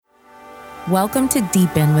Welcome to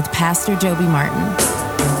Deepen with Pastor Joby Martin.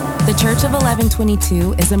 The Church of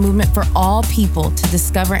 1122 is a movement for all people to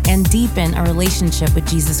discover and deepen a relationship with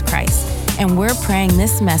Jesus Christ. And we're praying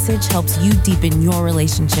this message helps you deepen your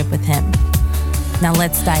relationship with Him. Now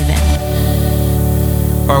let's dive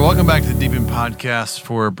in. All right, welcome back to the Deepen podcast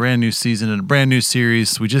for a brand new season and a brand new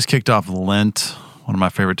series. We just kicked off Lent, one of my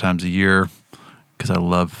favorite times of year, because I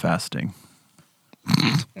love fasting.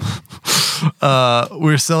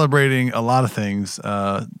 We're celebrating a lot of things.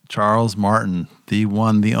 Charles Martin, the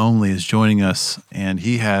one, the only, is joining us, and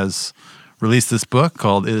he has released this book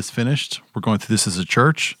called It Is Finished. We're going through this as a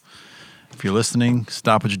church. If you're listening,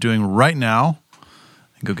 stop what you're doing right now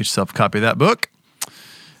and go get yourself a copy of that book.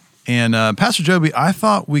 And Pastor Joby, I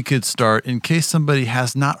thought we could start, in case somebody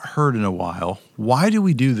has not heard in a while, why do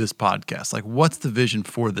we do this podcast? Like, what's the vision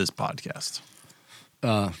for this podcast?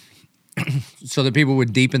 So that people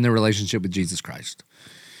would deepen their relationship with Jesus Christ.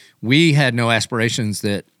 We had no aspirations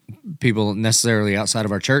that people necessarily outside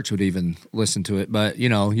of our church would even listen to it. But, you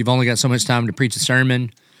know, you've only got so much time to preach a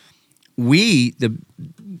sermon. We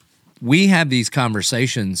have these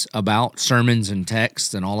conversations about sermons and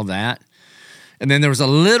texts and all of that. And then there was a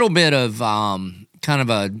little bit of kind of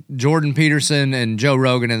a Jordan Peterson and Joe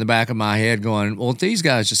Rogan in the back of my head going, well, if these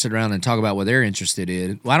guys just sit around and talk about what they're interested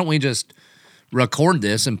in, why don't we just record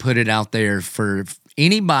this and put it out there for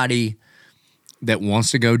anybody that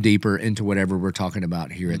wants to go deeper into whatever we're talking about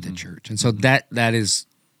here at the church. And so that's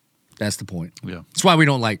the point. Yeah. That's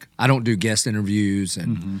why I don't do guest interviews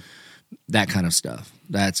and that kind of stuff.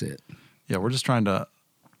 That's it. Yeah, we're just trying to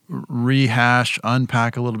rehash,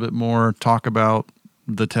 unpack a little bit more, talk about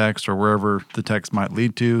the text or wherever the text might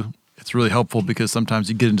lead to. It's really helpful because sometimes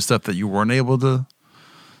you get into stuff that you weren't able to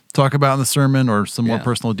talk about in the sermon or some more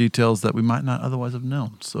personal details that we might not otherwise have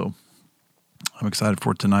known. So I'm excited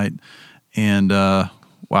for tonight. And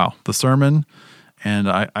wow, the sermon, and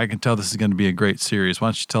I can tell this is going to be a great series. Why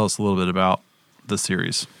don't you tell us a little bit about the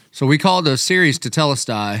series? So we call the series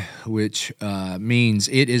Tetelestai, which means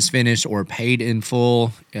it is finished or paid in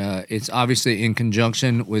full. It's obviously in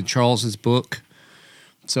conjunction with Charles's book.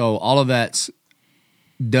 So all of that's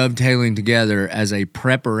dovetailing together as a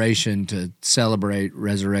preparation to celebrate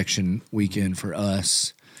Resurrection Weekend for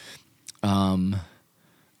us.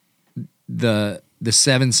 The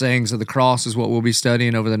 7 sayings of the cross is what we'll be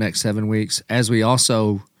studying over the next 7 weeks, as we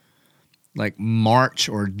also march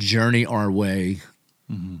or journey our way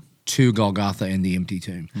to Golgotha and the empty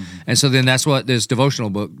tomb. And so then that's what this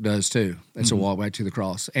devotional book does too. It's a walk back to the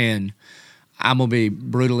cross. And I'm going to be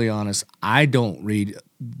brutally honest, I don't read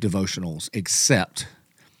devotionals except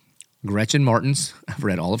Gretchen Martin's. I've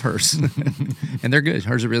read all of hers, and they're good.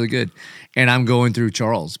 Hers are really good. And I'm going through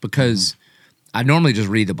Charles because I normally just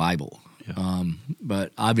read the Bible. Yeah.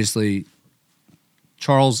 But obviously,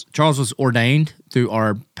 Charles was ordained through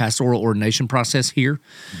our pastoral ordination process here,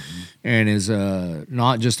 and is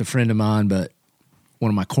not just a friend of mine, but one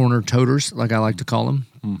of my corner toters, like I like to call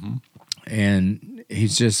him. And he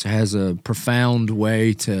just has a profound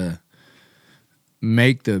way to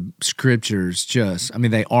make the scriptures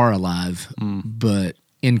they are alive, but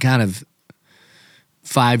in kind of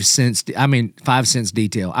 5 cents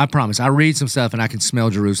detail. I promise. I read some stuff and I can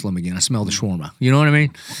smell Jerusalem again. I smell the shawarma. You know what I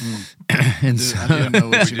mean? And Dude, I didn't know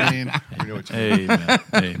what you mean. Amen.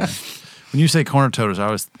 Amen. When you say corner toters, I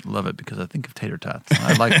always love it because I think of tater tots.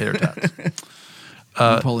 I like tater tots.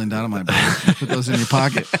 I'm pulling dynamite, bro. Put those in your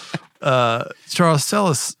pocket. Charles, tell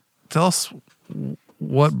us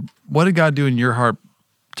what did God do in your heart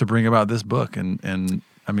to bring about this book? And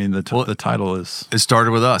I mean, the title is... It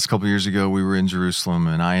started with us. A couple of years ago, we were in Jerusalem,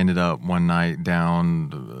 and I ended up one night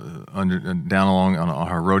down along on a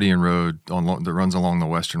Herodian road that runs along the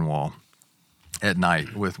Western Wall at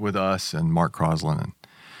night with us and Mark Crosland. And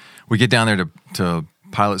we get down there to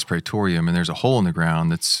Pilate's Praetorium, and there's a hole in the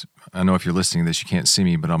ground that's... I know if you're listening to this, you can't see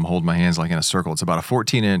me, but I'm holding my hands like in a circle. It's about a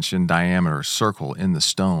 14-inch in diameter circle in the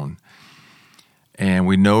stone. And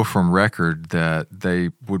we know from record that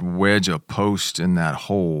they would wedge a post in that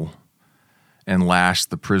hole and lash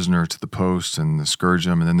the prisoner to the post and scourge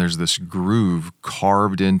him. And then there's this groove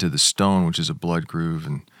carved into the stone, which is a blood groove.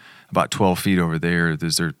 And about 12 feet over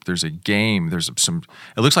there's a game. There's some.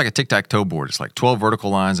 It looks like a tic-tac-toe board. It's like 12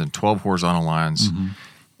 vertical lines and 12 horizontal lines.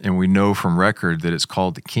 And we know from record that it's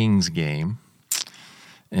called the King's Game.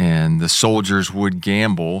 And the soldiers would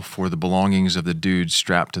gamble for the belongings of the dude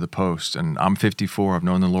strapped to the post. And I'm 54. I've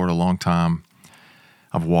known the Lord a long time.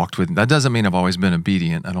 I've walked with him. That doesn't mean I've always been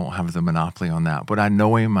obedient. I don't have the monopoly on that. But I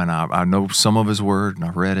know him, and I know some of his word, and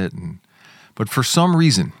I've read it. But for some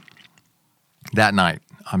reason, that night,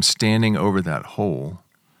 I'm standing over that hole,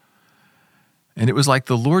 And it was like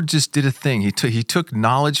the Lord just did a thing. He took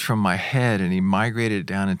knowledge from my head and he migrated it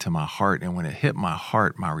down into my heart. And when it hit my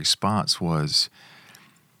heart, my response was,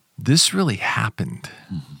 this really happened.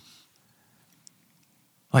 Mm-hmm.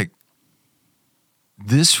 Like,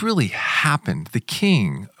 this really happened. The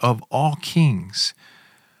King of all kings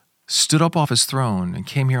stood up off his throne and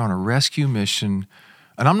came here on a rescue mission.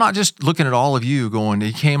 And I'm not just looking at all of you going,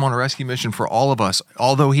 he came on a rescue mission for all of us,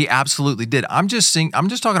 although he absolutely did. I'm just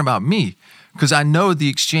talking about me, because I know the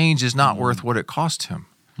exchange is not worth what it cost him.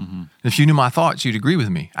 Mm-hmm. If you knew my thoughts, you'd agree with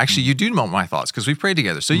me. Actually, you do know my thoughts because we've prayed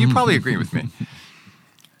together, so you probably agree with me.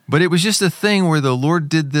 But it was just a thing where the Lord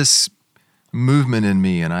did this movement in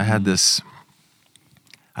me, and I had this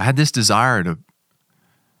desire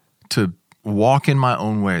to walk in my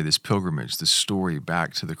own way, this pilgrimage, this story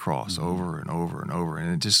back to the cross over and over and over.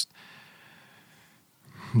 And it just,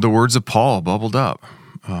 the words of Paul bubbled up.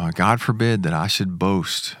 God forbid that I should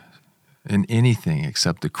boast in anything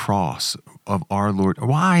except the cross of our Lord.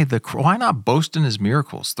 Why not boast in his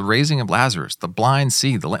miracles? The raising of Lazarus, the blind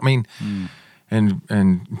see,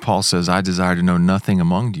 and Paul says, I desire to know nothing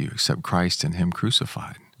among you except Christ and him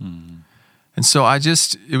crucified. Mm. And so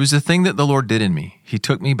it was the thing that the Lord did in me. He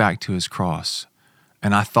took me back to his cross,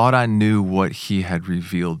 and I thought I knew what he had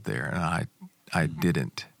revealed there, and I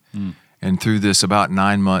didn't. Mm. And through this about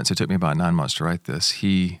 9 months, it took me about 9 months to write this,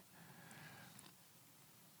 I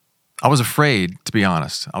was afraid, to be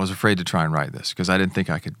honest. I was afraid to try and write this because I didn't think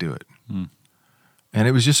I could do it. Mm. And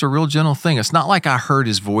it was just a real gentle thing. It's not like I heard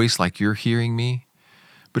his voice like you're hearing me,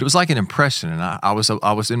 but it was like an impression. And I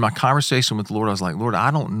was in my conversation with the Lord. I was like, Lord, I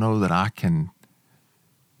don't know that I can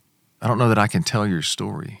tell your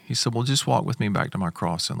story. He said, well, just walk with me back to my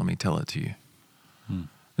cross and let me tell it to you. Hmm.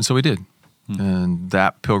 And so we did. Hmm. And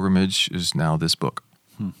that pilgrimage is now this book.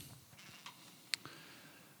 Hmm.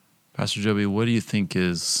 Pastor Joby, what do you think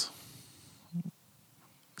is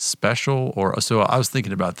special? So I was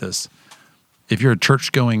thinking about this. If you're a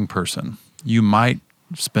church-going person, you might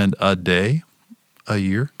spend a day a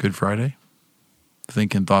year, Good Friday,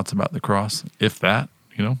 thinking thoughts about the cross. If that,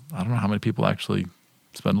 I don't know how many people actually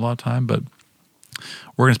spend a lot of time, but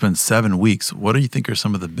we're going to spend 7 weeks. What do you think are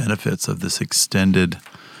some of the benefits of this extended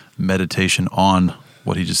meditation on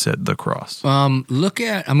what he just said, the cross? I'm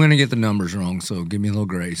going to get the numbers wrong, so give me a little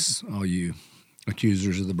grace, all you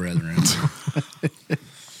accusers of the brethren.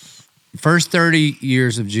 First 30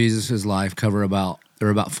 years of Jesus' life there are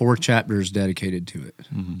about 4 chapters dedicated to it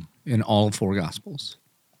in all 4 Gospels.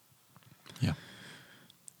 Yeah.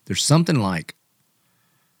 There's something like,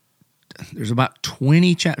 there's about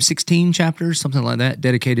 16 chapters, something like that,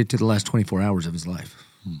 dedicated to the last 24 hours of his life.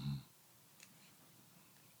 Mm-hmm.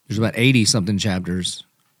 There's about 80-something chapters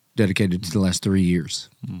dedicated to the last 3 years.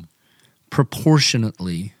 Mm.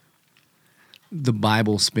 Proportionately, the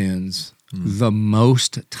Bible spends the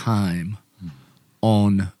most time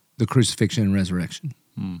on the crucifixion and resurrection.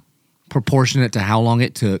 Mm. Proportionate to how long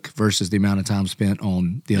it took versus the amount of time spent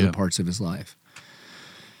on the other parts of his life.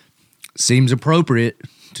 Seems appropriate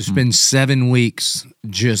to spend 7 weeks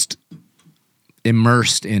just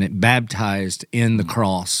immersed in it, baptized in the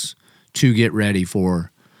cross to get ready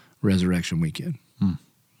for Resurrection Weekend. Mm.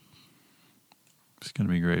 It's going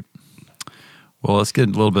to be great. Well, let's get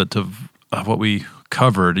a little bit of what we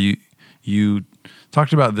covered. You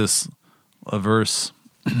talked about this verse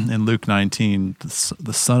in Luke 19,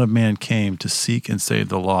 the Son of Man came to seek and save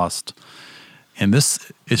the lost. And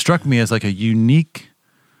it struck me as like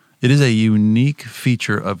it is a unique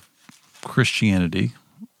feature of Christianity,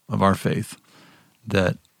 of our faith,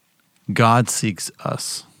 that God seeks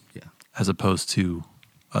us as opposed to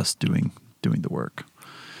us doing the work.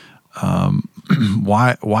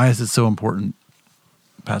 Why is it so important,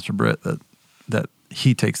 Pastor Britt, that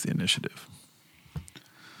he takes the initiative?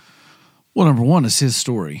 Well, number one, it's his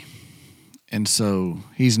story. And so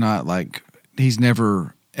he's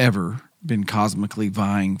never, ever been cosmically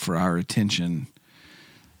vying for our attention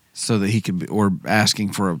so that he could or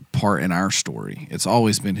asking for a part in our story. It's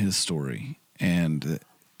always been his story. And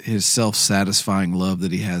his self-satisfying love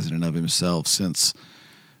that he has in and of himself since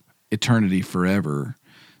eternity forever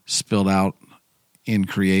spilled out in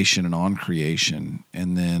creation and on creation.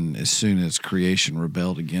 And then as soon as creation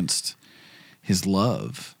rebelled against his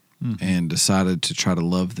love and decided to try to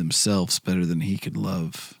love themselves better than he could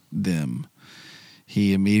love them,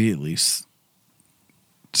 he immediately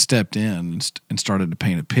stepped in and started to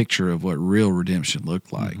paint a picture of what real redemption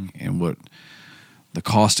looked like and what the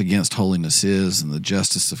cost against holiness is and the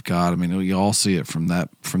justice of God. I mean, you all see it from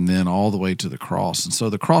then all the way to the cross. And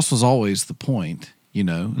so the cross was always the point,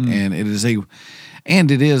 and it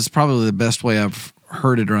is probably the best way I've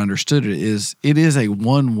heard it or understood it is a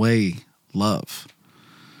one-way love.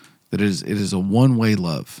 That it is a one-way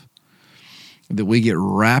love that we get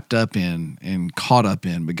wrapped up in and caught up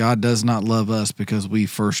in. But God does not love us because we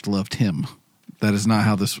first loved him. That is not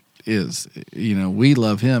how this is. We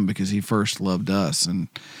love him because he first loved us.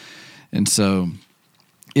 And so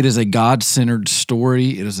it is a God-centered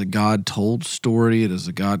story. It is a God-told story.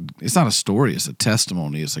 It's not a story, it's a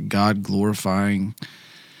testimony. It's a God-glorifying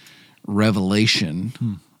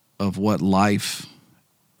revelation of what life,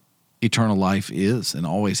 eternal life is and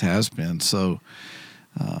always has been. So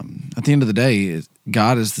at the end of the day,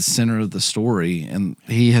 God is the center of the story, and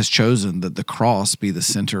he has chosen that the cross be the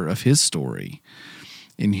center of his story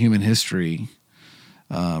in human history,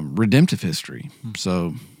 redemptive history.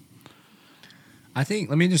 So I think,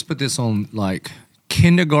 let me just put this on like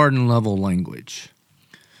kindergarten level language.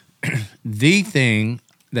 The thing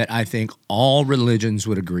that I think all religions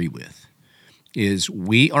would agree with is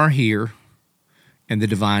we are here and the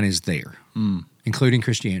divine is there, including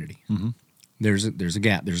Christianity. Mm-hmm. There's a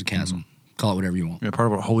gap, there's a chasm. Call it whatever you want. Yeah, part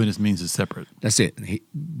of what holiness means is separate. That's it.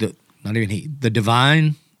 Not even he. The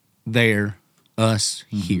divine, there, us,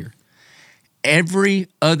 here. Every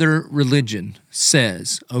other religion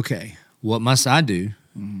says, okay, what must I do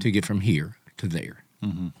to get from here to there?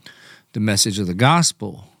 Mm-hmm. The message of the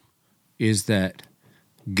gospel is that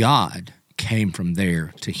God came from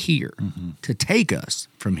there to here to take us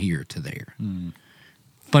from here to there.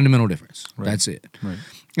 Fundamental difference. Right. That's it. Right.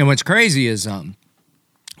 And what's crazy is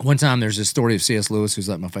one time there's this story of C.S. Lewis, who's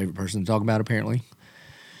like my favorite person to talk about apparently.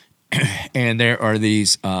 And there are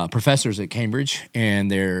these professors at Cambridge, and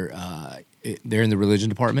they're in the religion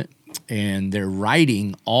department, and they're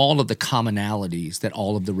writing all of the commonalities that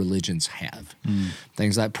all of the religions have.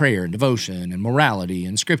 Things like prayer and devotion and morality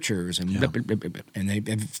and scriptures, and and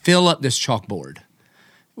they fill up this chalkboard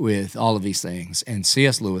with all of these things. And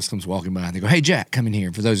C.S. Lewis comes walking by, and they go, "Hey, Jack, come in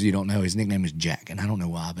here." For those of you who don't know, his nickname is Jack, and I don't know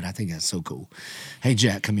why, but I think that's so cool. "Hey,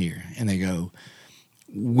 Jack, come here." And they go,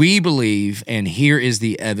 "We believe, and here is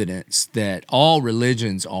the evidence, that all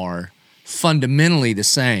religions are fundamentally the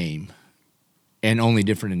same and only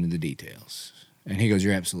different in the details." And he goes,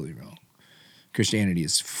 "You're absolutely wrong. Christianity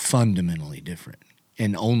is fundamentally different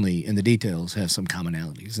and only in the details have some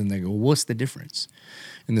commonalities." And they go, "Well, what's the difference?"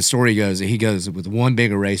 And the story goes that he goes with one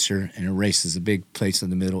big eraser and erases a big place in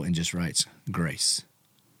the middle and just writes grace.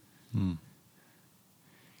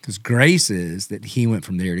 Because grace is that he went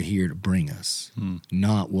from there to here to bring us,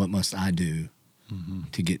 not what must I do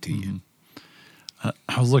to get to you.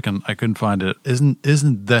 I was looking, I couldn't find it.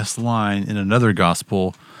 Isn't this line in another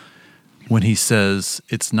gospel when he says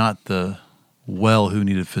it's not the well who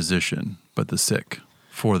need a physician, but the sick?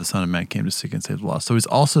 For the Son of Man came to seek and save the lost. So he's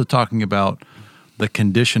also talking about the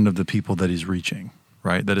condition of the people that he's reaching,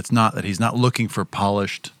 right? That it's not that he's not looking for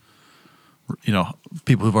polished,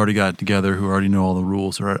 people who've already got it together, who already know all the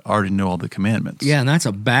rules or already know all the commandments. Yeah, and that's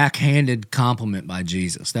a backhanded compliment by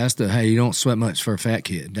Jesus. That's hey, you don't sweat much for a fat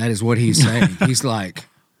kid. That is what he's saying. He's like,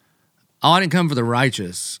 "Oh, I didn't come for the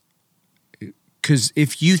righteous." Because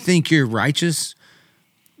if you think you're righteous,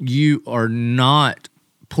 you are not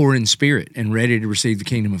poor in spirit and ready to receive the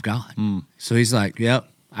kingdom of God. So he's like, "Yep,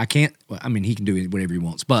 I can't." Well, I mean, he can do whatever he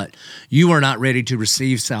wants, but you are not ready to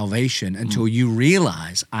receive salvation until you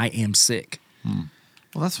realize I am sick.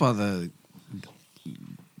 Well, that's why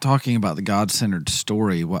talking about the God-centered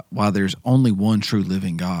story, why there's only one true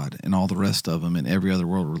living God, and all the rest of them in every other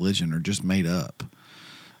world religion are just made up.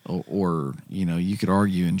 Or you could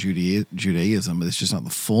argue in Judaism, it's just not the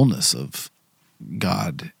fullness of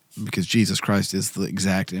God, because Jesus Christ is the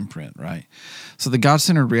exact imprint, right? So the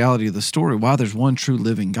God-centered reality of the story, why there's one true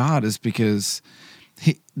living God, is because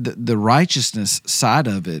the righteousness side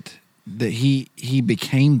of it, that he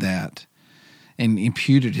became that and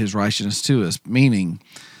imputed his righteousness to us, meaning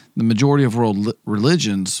the majority of world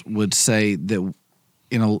religions would say that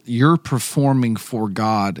you're performing for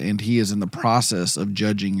God and he is in the process of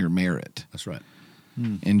judging your merit. That's right.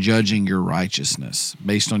 And judging your righteousness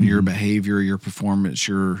based on your behavior, your performance,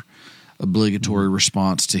 your obligatory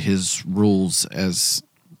response to his rules as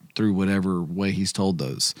through whatever way he's told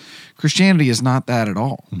those. Christianity is not that at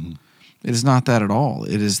all. It is not that at all.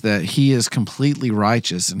 It is that he is completely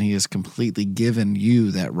righteous and he has completely given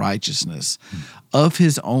you that righteousness of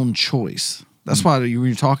his own choice. That's why you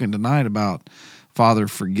were talking tonight about, Father,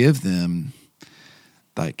 forgive them.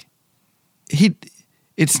 Like,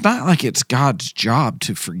 it's not like it's God's job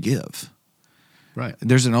to forgive. Right.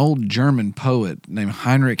 There's an old German poet named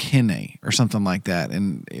Heinrich Heine or something like that.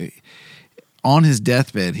 And on his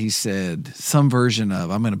deathbed, he said some version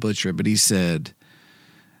of, I'm going to butcher it, but he said,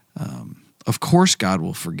 of course God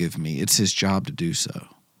will forgive me. It's his job to do so.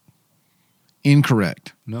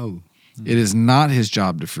 Incorrect. No. It is not his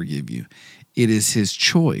job to forgive you. It is his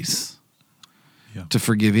choice to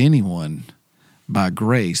forgive anyone by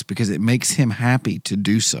grace because it makes him happy to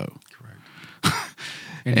do so. Correct.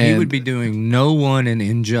 And he would be doing no one an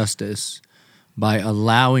injustice by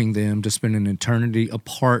allowing them to spend an eternity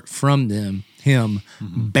apart from him,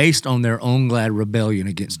 based on their own glad rebellion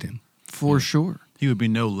against him. For sure. He would be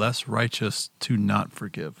no less righteous to not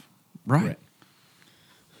forgive. Right.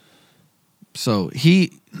 So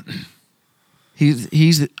he's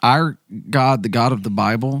our God, the God of the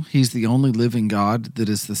Bible. He's the only living God that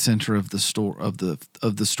is the center of the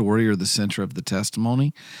story or the center of the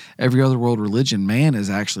testimony. Every other world religion, man is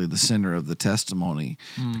actually the center of the testimony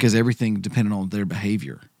because everything depended on their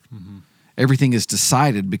behavior. Everything is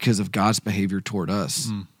decided because of God's behavior toward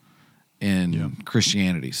us in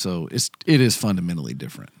Christianity. So it is fundamentally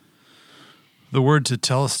different. The word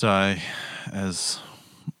tetelestai, as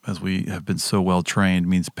we have been so well trained,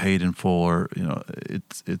 means paid in full, or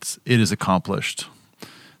it is accomplished.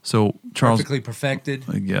 So Charles, Perfectly perfected.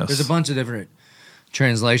 I guess There's a bunch of different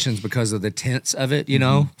translations because of the tense of it.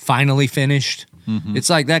 Finally finished. It's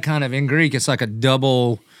like that kind of in Greek. It's like a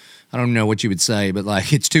double. I don't know what you would say, but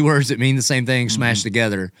like it's two words that mean the same thing smashed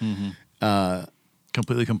together.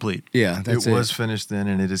 completely complete. Yeah, that's it. It was finished then,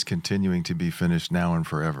 and it is continuing to be finished now and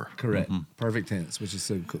forever. Correct. Perfect tense, which is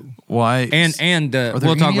so cool. Why? And Are there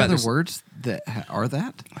we'll talk any about other this. words that are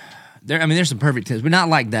that? There's some perfect tense, but not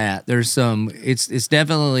like that. There's some. It's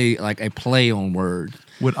definitely like a play on word.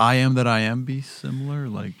 Would I am that I am be similar?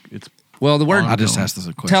 Like it's Well, the word I just asked this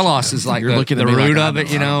a question. telos is like You're looking the at me root like I of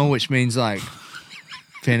it, know. which means like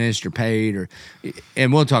finished or paid,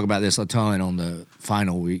 and we'll talk about this a ton on the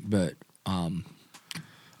final week. But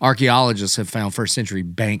archaeologists have found first century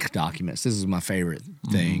bank documents. This is my favorite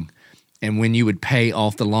thing. And when you would pay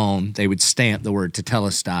off the loan, they would stamp the word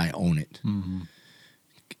tetelestai on it.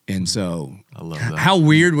 And so, I love that. how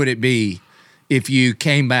weird would it be if you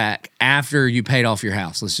came back after you paid off your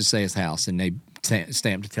house? Let's just say it's a house, and they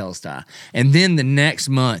stamped tetelestai. And then the next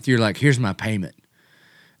month, you're like, here's my payment.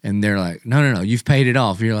 And they're like, no, you've paid it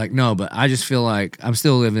off. And you're like, no, but I just feel like I'm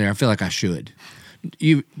still living there. I feel like I should.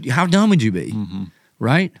 How dumb would you be?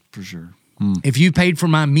 Right? For sure. If you paid for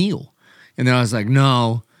my meal, and then I was like,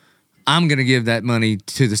 no, I'm going to give that money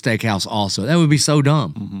to the steakhouse also. That would be so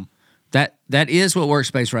dumb. That is what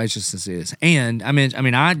works-based righteousness is. And I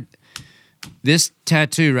mean, this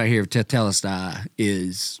tattoo right here of tetelestai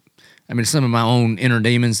is, some of my own inner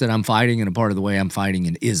demons that I'm fighting, and a part of the way I'm fighting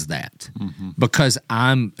it is that because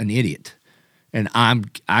I'm an idiot, and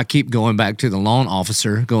I keep going back to the loan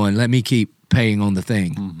officer, going, let me keep paying on the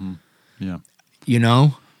thing. yeah.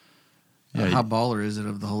 How baller is it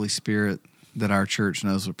of the Holy Spirit that our church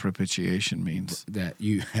knows what propitiation means? That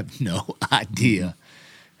you have no idea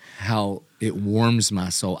how it warms my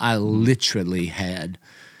soul. I literally had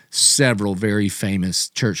several very famous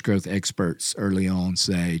church growth experts early on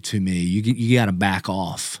say to me, you got to back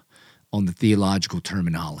off on the theological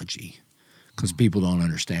terminology because people don't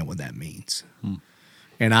understand what that means.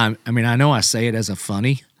 And I know I say it as a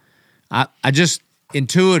funny. I just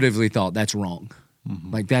intuitively thought that's wrong.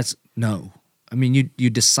 Like that's no. You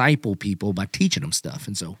disciple people by teaching them stuff,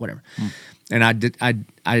 and so whatever. And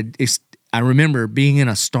I remember being in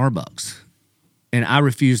a Starbucks, and I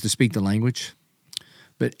refused to speak the language,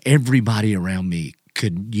 but everybody around me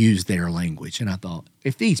could use their language. And I thought,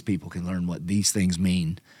 if these people can learn what these things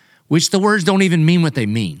mean, which the words don't even mean what they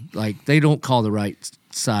mean, like they don't call the right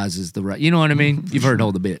sizes the right, you know what I mean? You've heard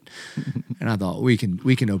all the bit. And I thought we can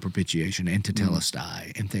know propitiation and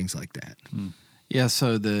tetelestai and things like that. Yeah,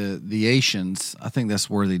 so the Asians, I think that's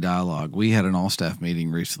worthy dialogue. We had an all-staff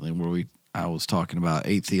meeting recently where I was talking about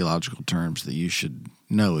 8 theological terms that you should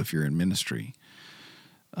know if you're in ministry.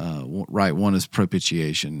 Right, one is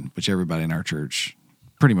propitiation, which everybody in our church,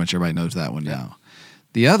 pretty much everybody knows that one now.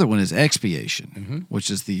 The other one is expiation, which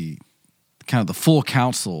is the kind of the full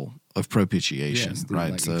counsel of propitiation,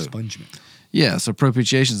 right? Like expungement. Yeah, so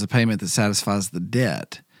propitiation is the payment that satisfies the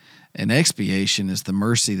debt. And expiation is the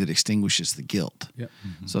mercy that extinguishes the guilt. Yep.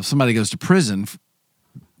 So if somebody goes to prison,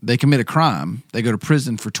 they commit a crime, they go to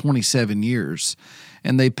prison for 27 years,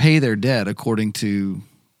 and they pay their debt according to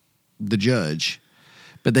the judge,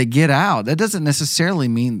 but they get out. That doesn't necessarily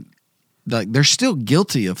mean like they're still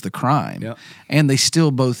guilty of the crime, and they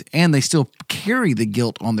still carry the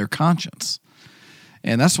guilt on their conscience.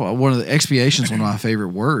 And that's why one of the expiation is one of my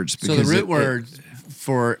favorite words. So the root word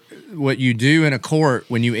for what you do in a court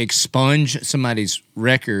when you expunge somebody's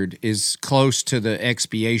record is close to the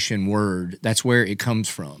expiation word. That's where it comes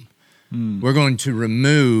from. We're going to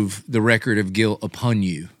remove the record of guilt upon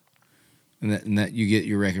you, and that you get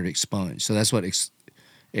your record expunged. So that's what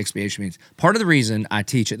expiation means. Part of the reason I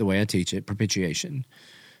teach it the way I teach it, propitiation,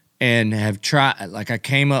 and have tried, like I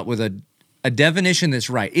came up with a definition that's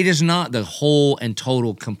right. It is not the whole and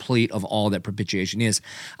total complete of all that propitiation is.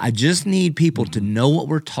 I just need people to know what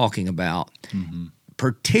we're talking about,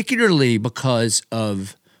 particularly because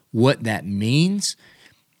of what that means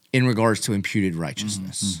in regards to imputed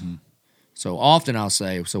righteousness. So often I'll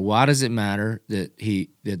say, so why does it matter that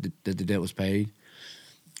that the debt was paid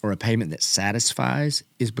or a payment that satisfies?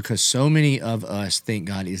 Is because so many of us think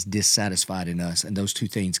God is dissatisfied in us, and those two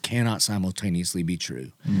things cannot simultaneously be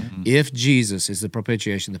true. If Jesus is the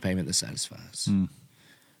propitiation, the payment that satisfies,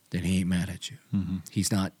 then he ain't mad at you.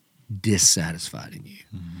 He's not dissatisfied in you.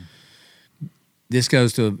 This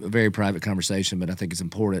goes to a very private conversation, but I think it's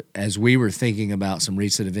important. As we were thinking about some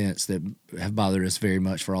recent events that have bothered us very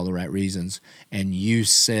much for all the right reasons, and you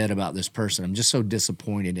said about this person, I'm just so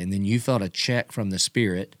disappointed, and then you felt a check from the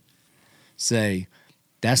Spirit say,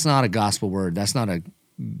 that's not a gospel word. That's not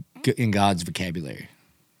in God's vocabulary.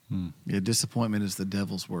 Yeah, disappointment is the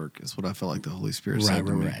devil's work. Is what I felt like the Holy Spirit said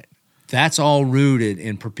to me. Right. That's all rooted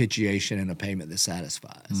in propitiation and a payment that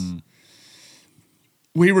satisfies.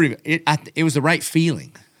 It was the right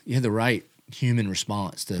feeling. You had the right human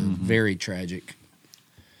response to a very tragic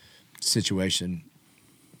situation.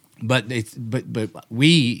 But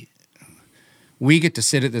we get to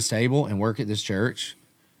sit at this table and work at this church,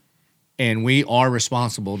 and we are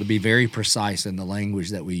responsible to be very precise in the language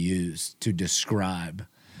that we use to describe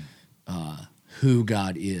who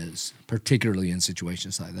God is, particularly in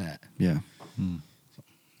situations like that. Yeah.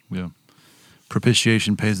 Yeah.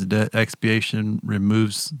 Propitiation pays the debt. Expiation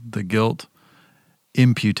removes the guilt.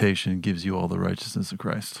 Imputation gives you all the righteousness of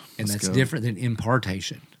Christ. And that's different than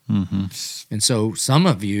impartation. And so some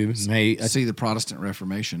of you may see the Protestant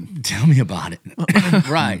Reformation. Tell me about it.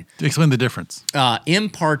 Right. Explain the difference.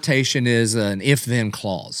 Impartation is an if-then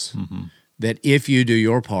clause. That if you do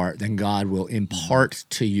your part, then God will impart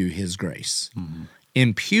to you his grace.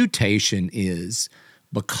 Imputation is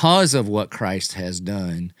because of what Christ has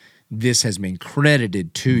done, this has been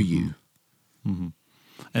credited to you. And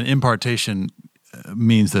impartation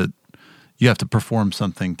means that you have to perform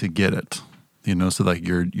something to get it. So like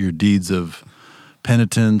your deeds of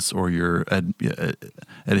penitence or your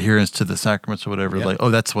adherence to the sacraments or whatever. Like,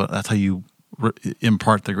 that's how you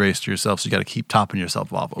impart the grace to yourself. So you got to keep topping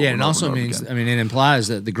yourself off. Yeah, and also means, again. It implies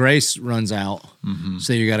that the grace runs out,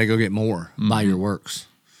 so you got to go get more by your works.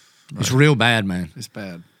 Right. It's real bad, man. It's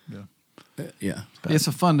bad. Yeah. It's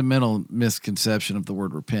a fundamental misconception of the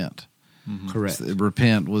word repent. Correct.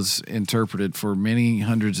 Repent was interpreted for many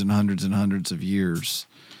hundreds and hundreds and hundreds of years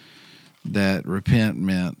that repent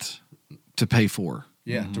meant to pay for.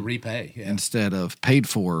 Yeah, to repay. Yeah. Instead of paid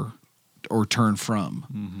for or turn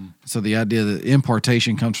from. So the idea that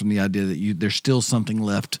impartation comes from the idea that there's still something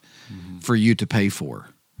left for you to pay for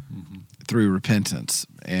through repentance.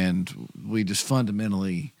 And we just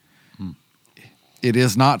fundamentally... It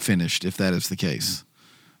is not finished if that is the case.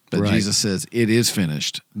 But Jesus says, it is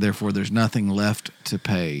finished. Therefore, there's nothing left to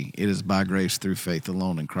pay. It is by grace through faith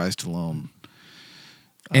alone in Christ alone.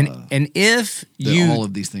 And if all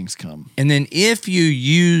of these things come. And then if you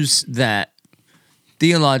use that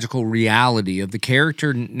theological reality of the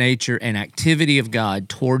character, nature, and activity of God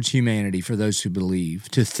towards humanity for those who believe,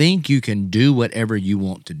 to think you can do whatever you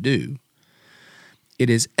want to do, it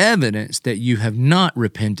is evidence that you have not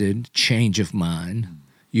repented, change of mind.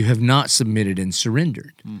 You have not submitted and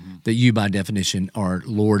surrendered. That you, by definition, are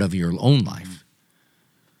Lord of your own life.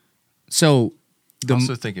 So, I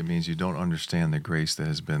also think it means you don't understand the grace that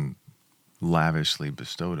has been lavishly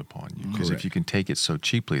bestowed upon you. Because if you can take it so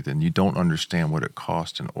cheaply, then you don't understand what it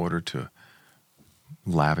cost in order to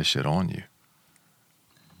lavish it on you.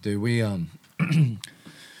 Do we?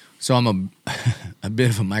 So I'm a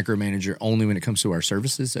bit of a micromanager only when it comes to our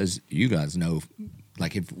services, as you guys know.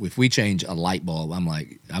 Like if we change a light bulb, I'm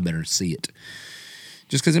like, I better see it,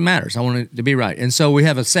 just because it matters. I want it to be right. And so we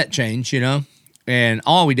have a set change, and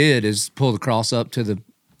all we did is pull the cross up to the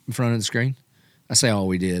front of the screen. I say all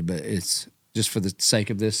we did, but it's just for the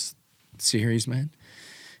sake of this series, man.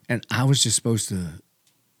 And I was just supposed to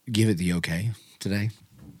give it the okay today.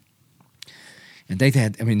 And they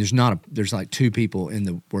had, there's like two people in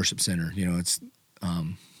the worship center. It's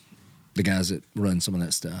the guys that run some of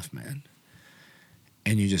that stuff, man.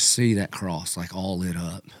 And you just see that cross like all lit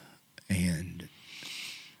up. And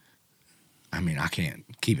I can't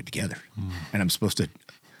keep it together. And I'm supposed to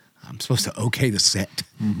okay the set.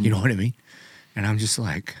 You know what I mean? And I'm just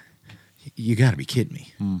like, you got to be kidding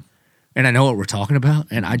me. And I know what we're talking about,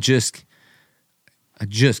 and I just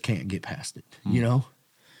can't get past it,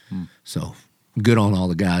 So good on all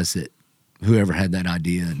the guys that whoever had that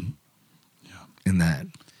idea and that.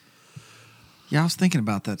 Yeah, I was thinking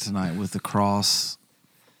about that tonight with the cross,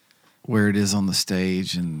 where it is on the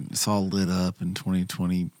stage, and it's all lit up in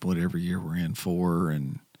 2020, whatever year we're in for,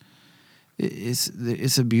 and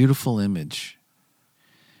it's a beautiful image.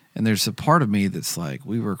 And there's a part of me that's like,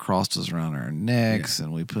 we wear crosses around our necks,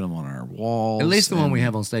 and we put them on our walls. At least the one we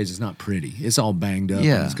have on stage is not pretty. It's all banged up.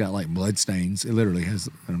 Yeah. And it's got like blood stains. It literally has.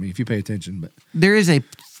 I mean, if you pay attention, but There is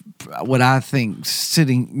what I think,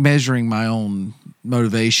 measuring my own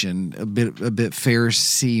motivation, a bit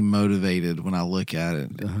Pharisee motivated when I look at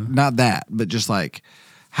it. Not that, but just like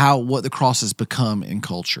what the cross has become in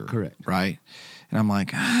culture. Correct. Right? And I'm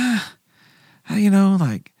like,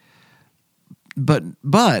 like,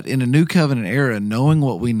 but in a new covenant era, knowing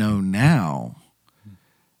what we know now,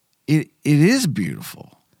 it is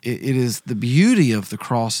beautiful. It is, the beauty of the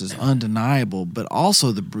cross is undeniable, but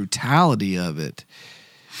also the brutality of it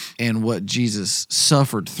and what Jesus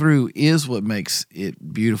suffered through is what makes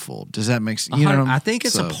it beautiful. Does that make sense? I think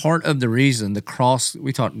it's a part of the reason the cross,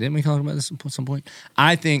 didn't we talk about this at some point?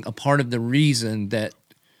 I think a part of the reason that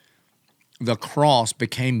the cross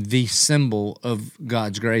became the symbol of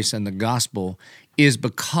God's grace and the gospel is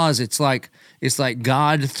because it's like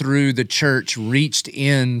God through the church reached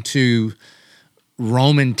into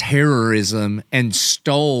Roman terrorism and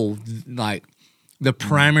stole like the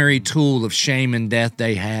primary tool of shame and death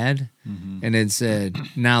they had, and then said,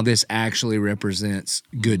 now this actually represents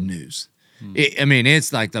good news.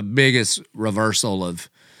 It's like the biggest reversal of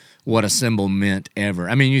what a symbol meant ever.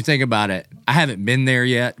 I mean, you think about it, I haven't been there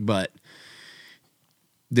yet, but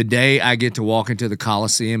the day I get to walk into the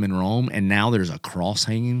Colosseum in Rome, and now there's a cross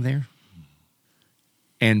hanging there,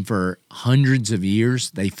 and for hundreds of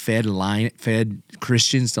years, they fed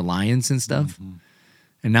Christians to lions and stuff.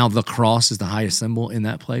 And now the cross is the highest symbol in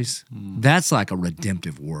that place. That's like a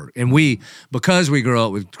redemptive work. And because we grow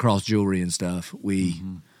up with cross jewelry and stuff, I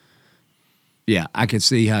can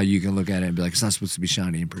see how you can look at it and be like, it's not supposed to be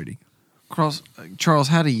shiny and pretty. Charles,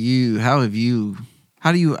 how do you,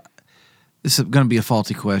 this is going to be a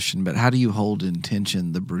faulty question, but how do you hold in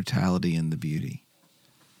tension the brutality and the beauty?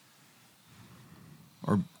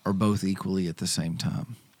 Or both equally at the same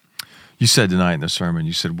time? You said tonight in the sermon,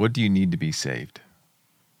 you said, what do you need to be saved?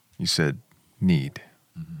 You said, need.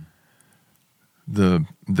 The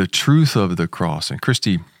truth of the cross, and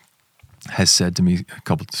Christy has said to me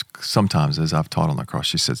sometimes as I've taught on the cross,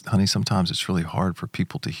 she says, honey, sometimes it's really hard for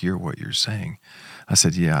people to hear what you're saying. I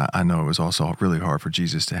said, yeah, I know. It was also really hard for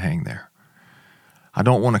Jesus to hang there. I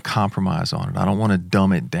don't want to compromise on it. I don't want to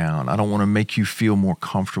dumb it down. I don't want to make you feel more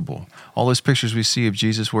comfortable. All those pictures we see of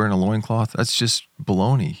Jesus wearing a loincloth, that's just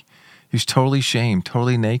baloney. He's totally shamed,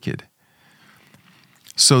 totally naked.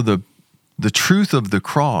 So the truth of the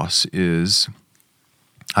cross is,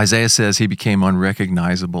 Isaiah says he became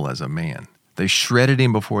unrecognizable as a man. They shredded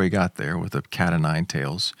him before he got there with a cat o' nine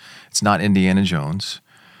tails. It's not Indiana Jones.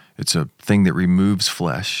 It's a thing that removes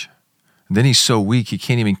flesh. And then he's so weak he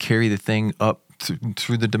can't even carry the thing up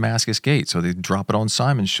through the Damascus gate, so they drop it on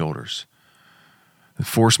Simon's shoulders. They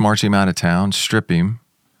force march him out of town, strip him.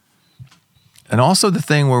 And also the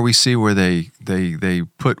thing where we see where they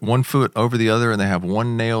put one foot over the other and they have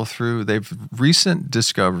one nail through. They've recent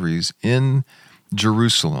discoveries in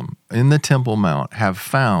Jerusalem, in the Temple Mount, have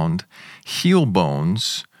found heel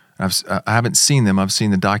bones. I haven't seen them. I've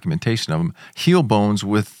seen the documentation of them. Heel bones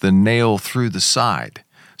with the nail through the side.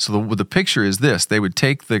 So the picture is this. They would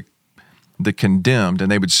take the condemned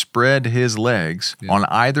and they would spread his legs on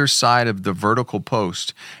either side of the vertical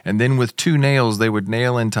post, and then with two nails they would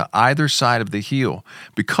nail into either side of the heel,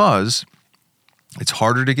 because it's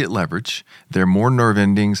harder to get leverage, there are more nerve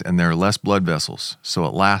endings, and there are less blood vessels, so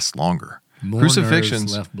it lasts longer. More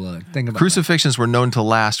nerves, left blood. Think about crucifixions were known to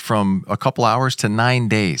last from a couple hours to 9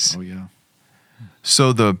 days. Oh yeah.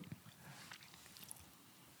 So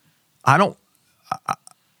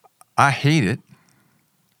I hate it.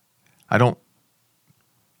 I'm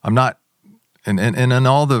not, and in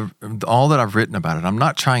all that I've written about it, I'm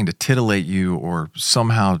not trying to titillate you or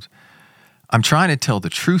somehow, I'm trying to tell the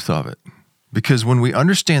truth of it. Because when we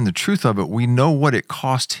understand the truth of it, we know what it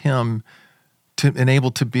cost him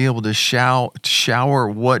to be able to shower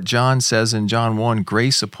what John says in John 1,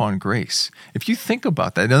 grace upon grace. If you think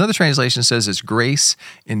about that, another translation says it's grace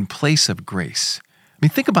in place of grace. I mean,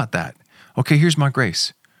 think about that. Okay, here's my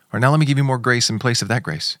grace. Or now let me give you more grace in place of that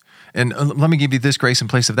grace. And let me give you this grace in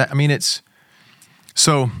place of that. I mean,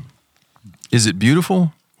 so is it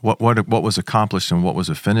beautiful? What was accomplished and what was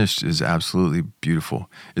finished is absolutely beautiful.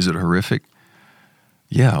 Is it horrific?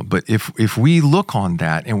 Yeah, but if we look on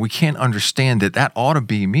that and we can't understand that ought to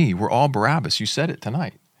be me, we're all Barabbas. You said it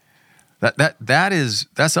tonight.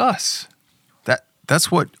 That's us. That's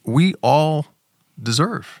what we all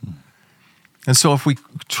deserve. And so if we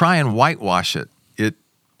try and whitewash it,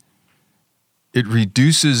 it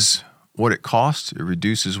reduces what it cost, it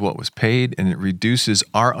reduces what was paid, and it reduces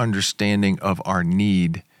our understanding of our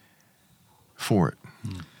need for it.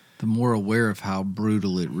 The more aware of how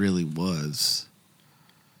brutal it really was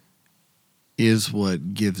is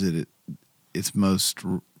what gives it its most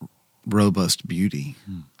robust beauty.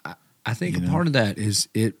 I think a part of that is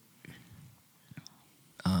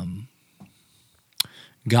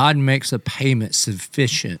God makes a payment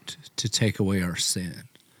sufficient to take away our sin.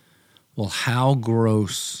 Well, how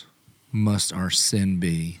gross must our sin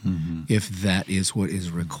be if that is what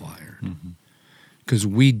is required? Because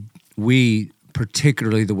we,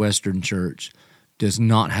 particularly the Western church, does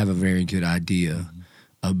not have a very good idea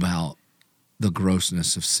about the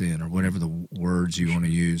grossness of sin, or whatever the words you want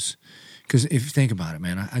to use. Because if you think about it,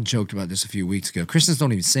 man, I joked about this a few weeks ago. Christians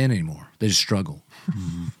don't even sin anymore; they just struggle.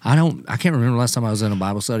 I can't remember the last time I was in a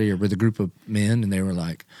Bible study or with a group of men, and they were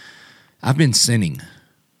like, "I've been sinning.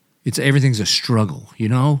 Everything's a struggle," you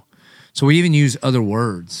know. So we even use other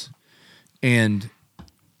words, and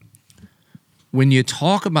when you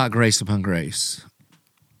talk about grace upon grace,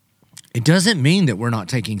 it doesn't mean that we're not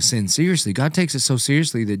taking sin seriously. God takes it so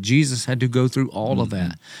seriously that Jesus had to go through all of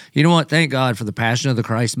that. You know what? Thank God for the Passion of the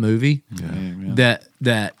Christ movie. Yeah.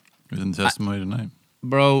 That It was in the testimony tonight.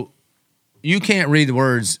 bro, you can't read the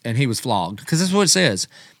words and he was flogged, because that's what it says.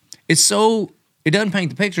 It doesn't paint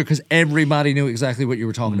the picture because everybody knew exactly what you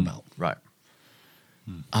were talking about. Right.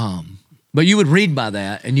 But you would read by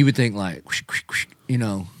that and you would think like, you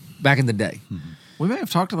know, back in the day. We may have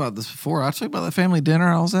talked about this before. I told you about that family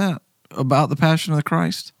dinner I was at about the Passion of the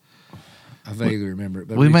Christ. I vaguely remember it.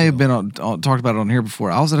 But We may have been talked about it on here before.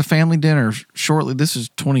 I was at a family dinner shortly. This is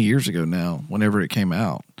 20 years ago now, whenever it came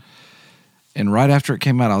out. And right after it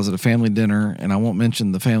came out, I was at a family dinner, and I won't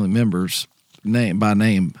mention the family members name by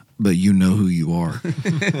name, but you know who you are.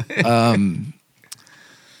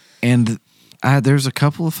 And there's a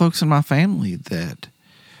couple of folks in my family that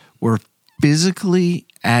were physically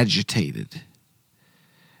agitated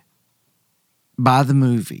by the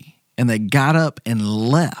movie, and they got up and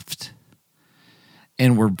left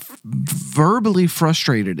and were verbally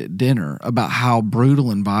frustrated at dinner about how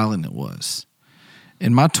brutal and violent it was.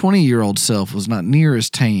 And my 20-year-old self was not near as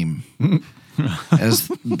tame as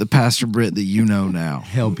the Pastor Britt that you know now.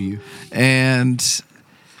 help you. And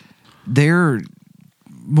they're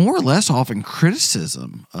more or less often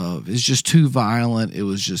criticism of it's just too violent. It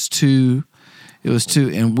was too,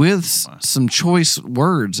 and with some choice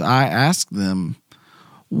words, I asked them,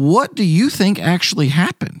 what do you think actually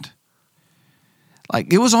happened?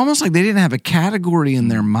 Like, it was almost like they didn't have a category in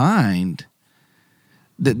their mind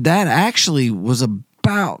that actually was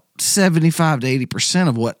about 75 to 80%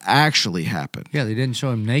 of what actually happened. Yeah, they didn't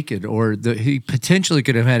show him naked, or he potentially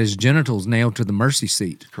could have had his genitals nailed to the mercy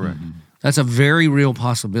seat. Correct. That's a very real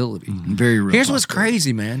possibility. Very real. Here's what's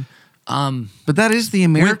crazy, man. But that is the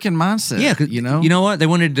American mindset. Yeah, you know. You know what? They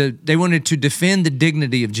wanted to defend the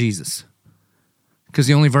dignity of Jesus, because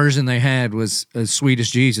the only version they had was a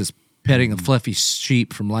Swedish Jesus petting a fluffy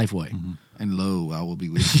sheep from Lifeway. And lo, I will be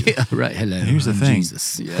with you. Yeah, right. Hello. Here's the I'm thing.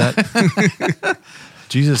 Jesus. That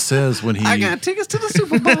Jesus says when he I got tickets to the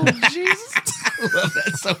Super Bowl. Jesus. I love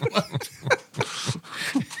that so much.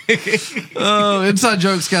 Oh, inside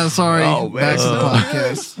jokes, guys. Sorry. Oh, man. Back to the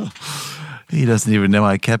podcast. he doesn't even know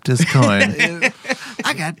I kept his coin.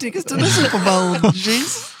 I got tickets to the Super Bowl.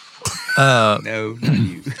 Jesus. No, not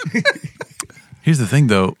you. Here's the thing,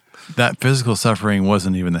 though. That physical suffering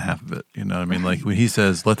wasn't even the half of it. You know what I mean? Like when he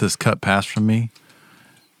says, let this cup pass from me,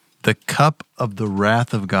 the cup of the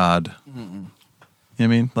wrath of God. You know what I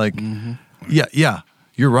mean? Like, yeah,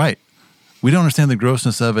 you're right. We don't understand the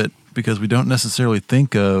grossness of it because we don't necessarily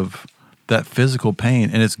think of that physical pain.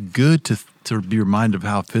 And it's good to be reminded of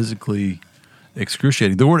how physically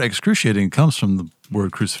excruciating. The word excruciating comes from the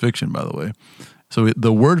word crucifixion, by the way. So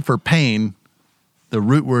the word for pain, the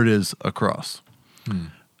root word is a cross.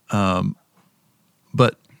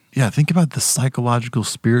 But yeah, think about the psychological,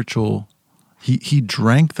 spiritual. He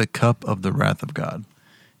drank the cup of the wrath of God.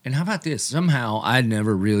 And how about this? Somehow I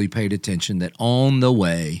never really paid attention that on the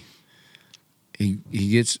way, he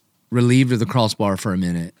gets relieved of the crossbar for a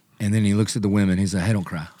minute, and then he looks at the women. He's like, hey, don't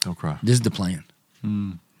cry. Don't cry. This is the plan.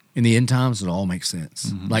 In the end times, it all makes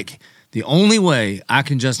sense. Like, the only way I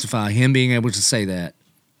can justify him being able to say that,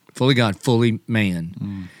 fully God, fully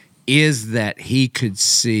man, is that he could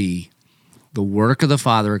see the work of the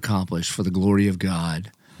Father accomplished for the glory of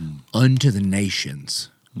God unto the nations.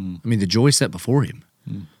 I mean, the joy set before him.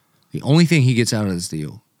 The only thing he gets out of this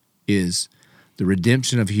deal is the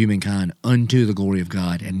redemption of humankind unto the glory of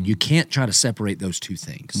God. And you can't try to separate those two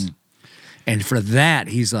things. And for that,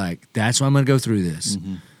 he's like, that's why I'm going to go through this.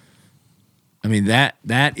 I mean, that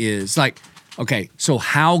is like, okay, so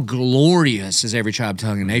how glorious is every tribe,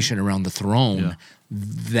 tongue, and nation around the throne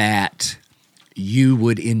that you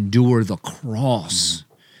would endure the cross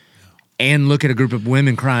and look at a group of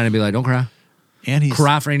women crying and be like, don't cry. And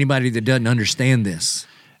cry for anybody that doesn't understand this.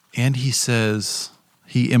 And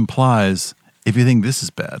he implies, if you think this is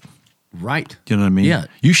bad. Right. You know what I mean? Yeah.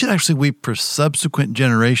 You should actually weep for subsequent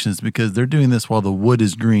generations because they're doing this while the wood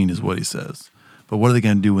is green, is what he says. But what are they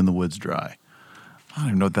going to do when the wood's dry? I don't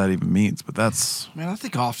even know what that even means, but that's... Man, I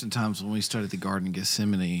think oftentimes when we studied the Garden of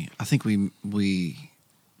Gethsemane, I think we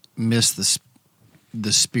missed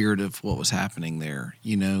the spirit of what was happening there,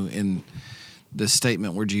 you know, in the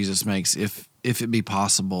statement where Jesus makes, if it be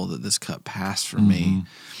possible that this cup pass from me,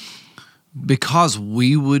 because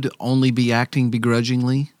we would only be acting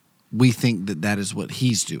begrudgingly, we think that is what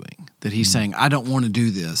he's doing, that he's saying, I don't want to do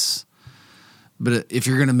this, but if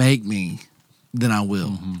you're going to make me, then I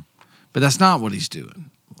will. But that's not what he's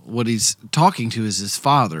doing. What he's talking to is his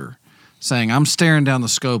Father, saying, I'm staring down the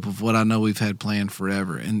scope of what I know we've had planned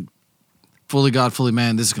forever, and fully God, fully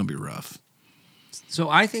man, this is going to be rough. So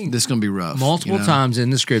I think this is going to be rough. Multiple times in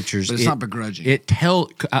the scriptures. But it's not begrudging.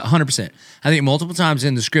 100%. I think multiple times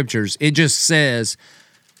in the scriptures, it just says,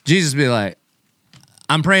 Jesus be like,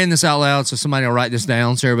 I'm praying this out loud so somebody will write this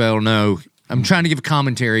down so everybody will know. I'm trying to give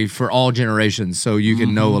commentary for all generations so you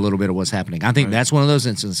can know a little bit of what's happening. I think that's one of those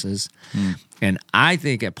instances. And I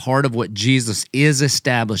think a part of what Jesus is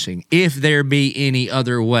establishing, if there be any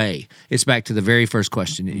other way, it's back to the very first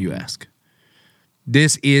question that you ask.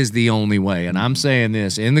 This is the only way. And I'm saying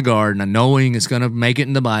this in the garden, and knowing it's going to make it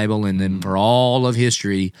in the Bible, and then for all of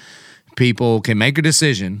history, people can make a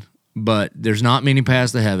decision, but there's not many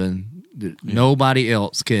paths to heaven. Nobody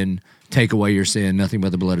else can take away your sin, nothing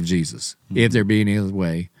but the blood of Jesus. If there be any other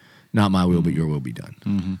way, not my will, but your will be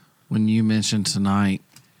done. When you mentioned tonight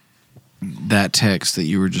that text that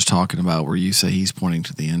you were just talking about where you say he's pointing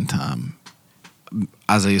to the end time,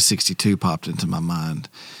 Isaiah 62 popped into my mind.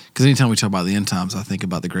 Because anytime we talk about the end times, I think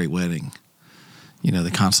about the great wedding, you know,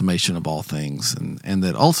 the consummation of all things, and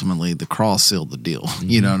that ultimately the cross sealed the deal.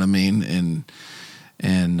 You know what I mean?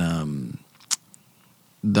 And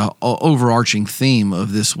the overarching theme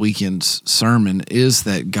of this weekend's sermon is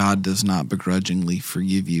that God does not begrudgingly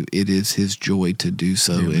forgive you. It is his joy to do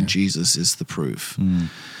so, and Jesus is the proof.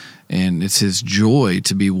 And it's his joy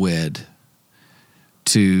to be wed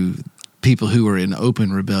to people who are in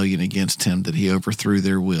open rebellion against him, that he overthrew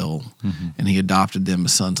their will, and he adopted them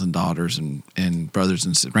as sons and daughters and brothers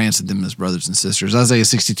and ransomed them as brothers and sisters. Isaiah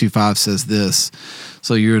 62:5 says this.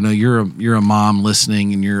 So you're a mom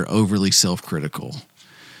listening and you're overly self-critical.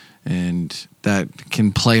 And that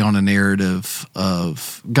can play on a narrative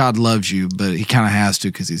of God loves you, but he kind of has to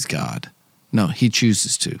because he's God. No, he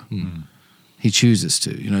chooses to. He chooses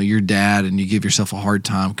to. You know, you're dad and you give yourself a hard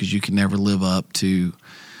time because you can never live up to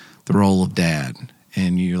the role of dad.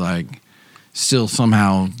 And you're like, still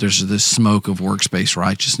somehow there's this smoke of workspace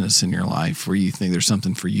righteousness in your life where you think there's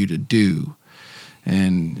something for you to do.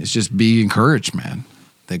 And it's just be encouraged, man,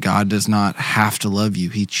 that God does not have to love you.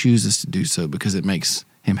 He chooses to do so because it makes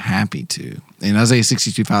him happy to. And Isaiah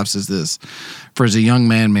 62:5 says this, for as a young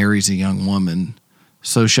man marries a young woman,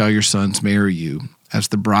 so shall your sons marry you. As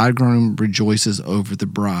the bridegroom rejoices over the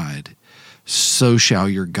bride, so shall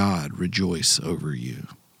your God rejoice over you.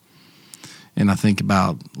 And I think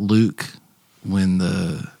about Luke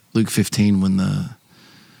 15, when the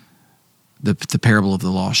parable of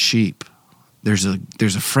the lost sheep, there's a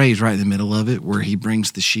phrase right in the middle of it where he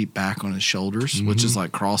brings the sheep back on his shoulders, which is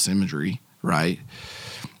like cross imagery, right?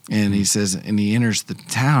 And he says, and he enters the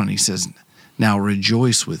town, he says, now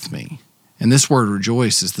rejoice with me. And this word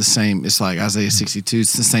rejoice is the same. It's like Isaiah 62.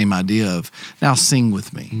 It's the same idea of now sing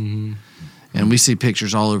with me. And we see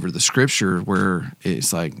pictures all over the scripture where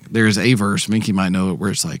it's like, there's a verse, Minky might know it, where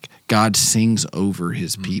it's like God sings over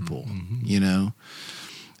his people, you know?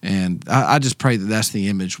 And I just pray that that's the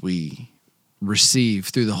image we receive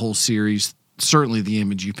through the whole series. Certainly the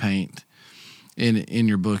image you paint in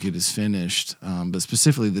your book, It Is Finished, but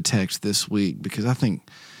specifically the text this week, because I think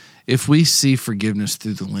if we see forgiveness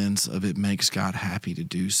through the lens of it makes God happy to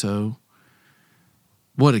do so,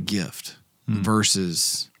 what a gift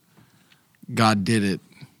versus God did it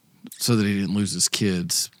so that he didn't lose his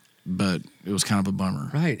kids, but it was kind of a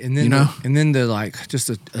bummer. Right. And then, the like, just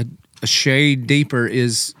a shade deeper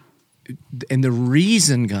is, and the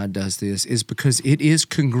reason God does this is because it is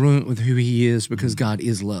congruent with who he is, because God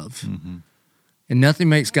is love. And nothing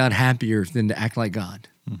makes God happier than to act like God.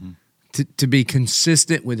 to be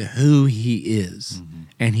consistent with who he is.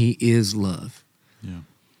 And he is love. Yeah.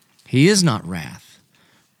 He is not wrath.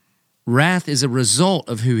 Wrath is a result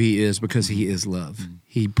of who he is because he is love.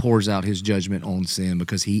 He pours out his judgment on sin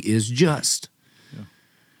because he is just.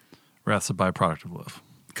 Wrath's a byproduct of love.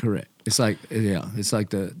 Correct. It's like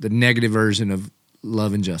the negative version of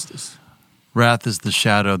love and justice. Wrath is the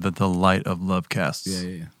shadow that the light of love casts.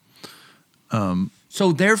 Yeah.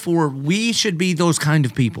 So therefore, we should be those kind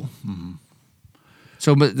of people.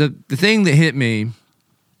 So, but the thing that hit me,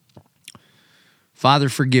 Father,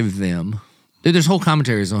 forgive them. There's whole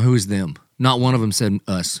commentaries on who is them. Not one of them said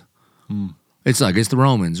us. It's like it's the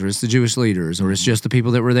Romans, or it's the Jewish leaders, or it's just the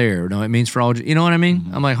people that were there. No, it means for all. You know what I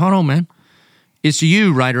mean? I'm like, hold on, man. It's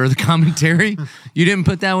you, writer of the commentary. You didn't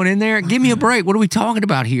put that one in there? Give me a break. What are we talking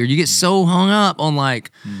about here? You get so hung up on like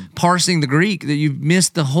parsing the Greek that you've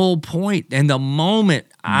missed the whole point. And the moment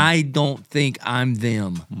I don't think I'm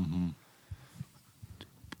them,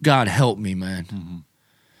 God help me, man.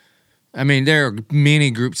 I mean, there are many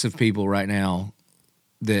groups of people right now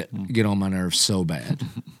that get on my nerves so bad.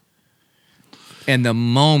 And the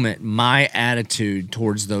moment my attitude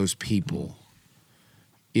towards those people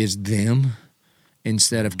is them,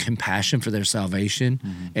 instead of compassion for their salvation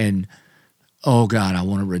and, oh God, I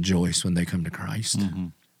want to rejoice when they come to Christ.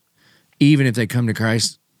 Even if they come to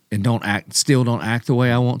Christ and still don't act the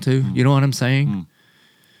way I want to. You know what I'm saying?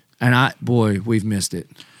 And we've missed it.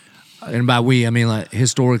 And by we, I mean like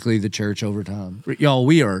historically the church over time. Y'all,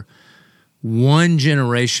 we are one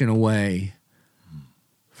generation away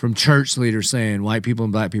from church leaders saying white people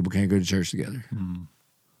and black people can't go to church together.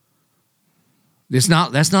 That's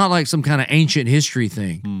not like some kind of ancient history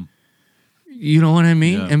thing. You know what I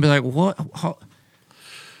mean? Yeah. And be like, what?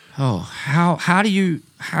 How do you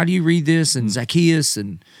read this and Zacchaeus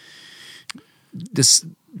and this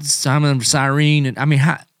Simon of Cyrene? And I mean,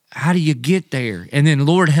 how do you get there? And then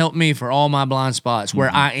Lord help me for all my blind spots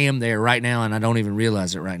where I am there right now and I don't even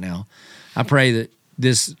realize it right now. I pray that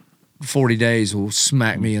this 40 days will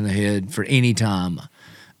smack me in the head for any time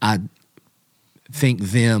I think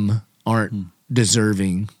them aren't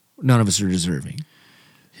deserving. None of us are deserving.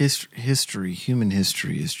 Human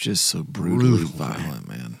history is just so brutally violent,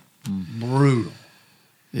 man. Brutal.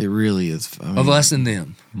 It really is. I mean, Of us and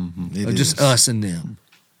them. it Of just is. us and them.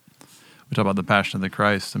 We talk about the Passion of the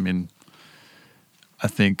Christ. I mean, I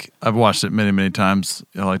think I've watched it many, many times.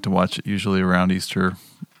 I like to watch it usually around Easter.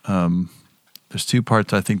 There's two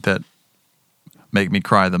parts I think that make me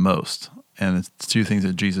cry the most. And it's two things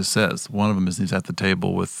that Jesus says. One of them is he's at the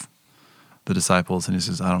table with the disciples and he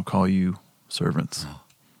says, I don't call you servants.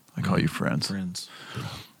 I call you friends.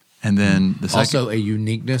 And then the second... Also a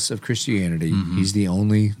uniqueness of Christianity. He's the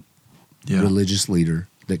only religious leader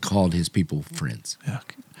that called his people friends. Yeah.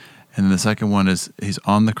 And then the second one is he's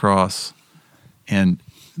on the cross, and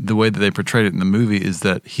the way that they portrayed it in the movie is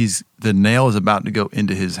that the nail is about to go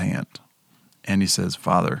into his hand. And he says,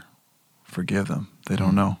 Father, forgive them. They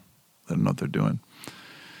don't know. They don't know what they're doing.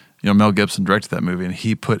 You know, Mel Gibson directed that movie, and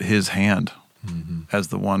he put his hand as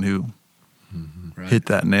the one who hit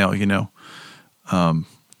that nail, you know.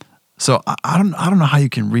 So I don't know how you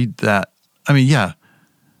can read that. I mean, yeah,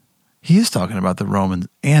 he is talking about the Romans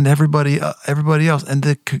and everybody else, and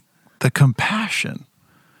the compassion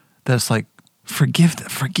that's like, forgive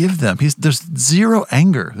them. There's zero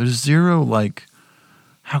anger. There's zero like,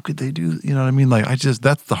 how could they do? You know what I mean? Like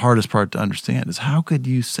that's the hardest part to understand is how could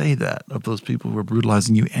you say that of those people who are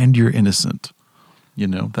brutalizing you and you're innocent? You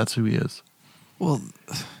know, that's who he is. Well,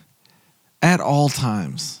 at all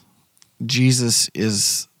times, Jesus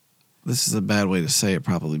is. This is a bad way to say it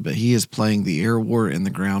probably, but he is playing the air war and the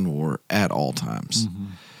ground war at all times.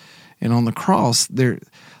 And on the cross, they're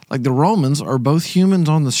like the Romans are both humans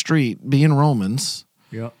on the street, being Romans,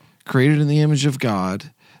 created in the image of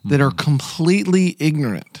God, that are completely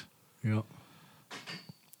ignorant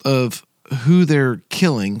of who they're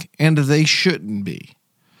killing, and they shouldn't be,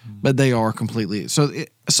 but they are completely. So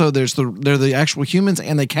they're the actual humans,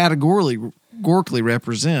 and they categorically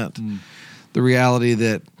represent the reality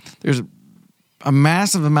that there's a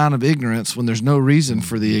massive amount of ignorance when there's no reason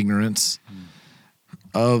for the ignorance,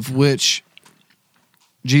 of which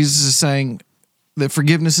Jesus is saying that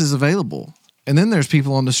forgiveness is available. And then there's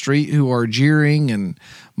people on the street who are jeering and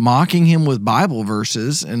mocking him with Bible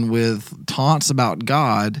verses and with taunts about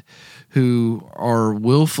God, who are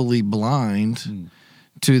willfully blind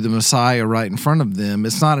to the Messiah right in front of them.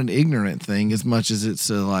 It's not an ignorant thing as much as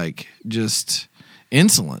it's just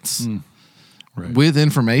insolence with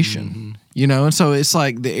information, you know? And so it's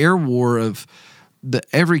like the air war of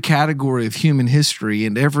every category of human history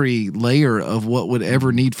and every layer of what would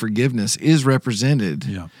ever need forgiveness is represented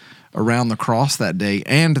around the cross that day,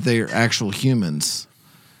 and they're actual humans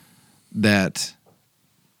that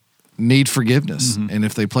need forgiveness. And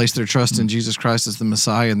if they place their trust in Jesus Christ as the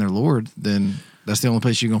Messiah and their Lord, then that's the only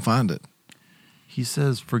place you're going to find it. He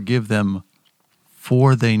says, forgive them,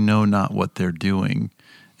 for they know not what they're doing.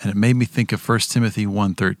 And it made me think of 1 Timothy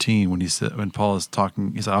 1:13 when Paul is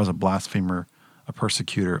talking, he said, I was a blasphemer, a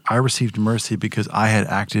persecutor. I received mercy because I had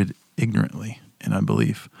acted ignorantly in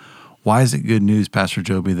unbelief. Why is it good news, Pastor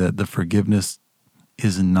Joby, that the forgiveness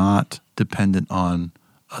is not dependent on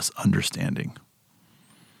us understanding?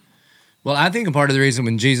 Well, I think a part of the reason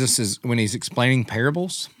when he's explaining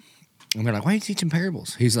parables, and they're like, why are you teaching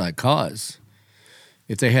parables? He's like, cause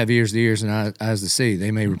if they have ears to ears and eyes to see,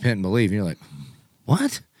 they may repent and believe. And you're like,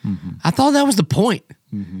 what? I thought that was the point.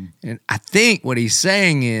 And I think what he's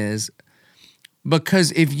saying is,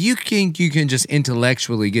 because if you think you can just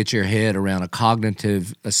intellectually get your head around a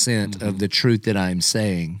cognitive assent of the truth that I'm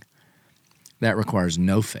saying, that requires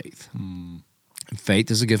no faith. Faith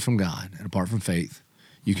is a gift from God, and apart from faith,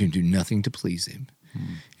 you can do nothing to please him.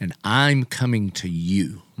 And I'm coming to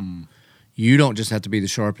you. You don't just have to be the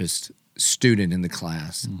sharpest student in the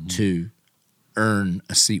class to earn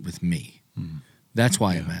a seat with me. That's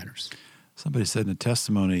why it matters. Somebody said in a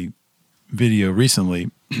testimony video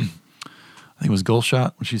recently, I think it was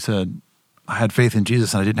Goldshot, when she said, I had faith in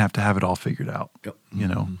Jesus and I didn't have to have it all figured out. You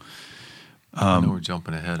know? I know we're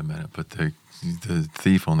jumping ahead a minute, but the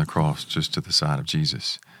thief on the cross just to the side of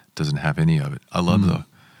Jesus doesn't have any of it. I love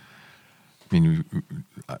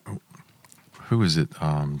who is it?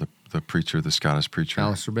 The preacher, the Scottish preacher?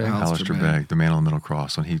 Alistair Begg. Alistair Begg, the man on the middle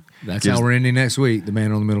cross. That's how we're ending next week, the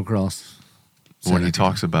man on the middle cross. When he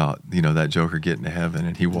talks about, that Joker getting to heaven,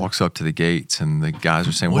 and he walks up to the gates, and the guys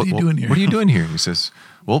are saying, What are you doing here? What are you doing here? He says,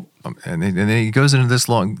 well, and then he goes into this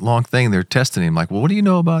long thing. They're testing him, like, well, what do you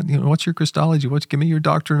know about, what's your Christology? Give me your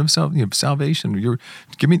doctrine of salvation. What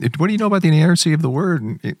do you know about the inerrancy of the word?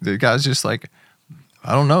 And the guy's just like,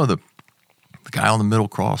 I don't know. The guy on the middle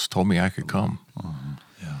cross told me I could come.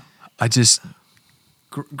 I just...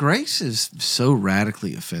 Grace is so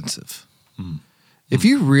radically offensive. If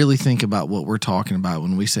you really think about what we're talking about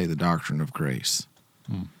when we say the doctrine of grace,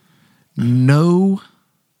 no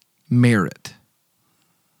merit.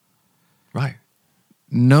 Right.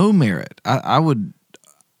 No merit. I would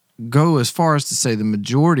go as far as to say the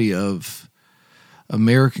majority of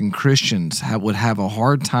American Christians would have a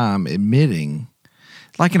hard time admitting,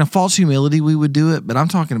 like in a false humility we would do it, but I'm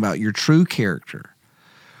talking about your true character.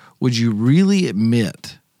 Would you really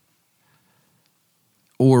admit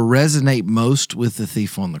or resonate most with the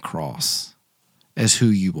thief on the cross as who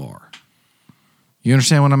you are? You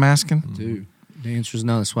understand what I'm asking? Dude, the answer is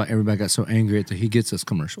no. That's why everybody got so angry at the He Gets Us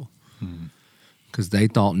commercial. Because they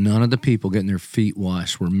thought none of the people getting their feet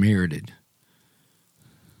washed were merited.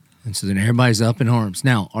 And so then everybody's up in arms.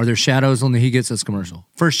 Now, are there shadows on the He Gets Us commercial?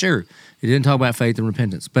 For sure. It didn't talk about faith and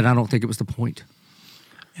repentance, but I don't think it was the point.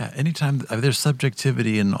 Yeah, anytime there's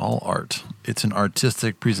subjectivity in all art, it's an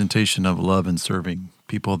artistic presentation of love and serving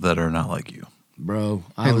people that are not like you. Bro,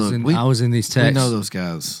 Hey, I was in these texts. We know those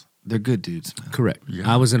guys. They're good dudes, man. Correct.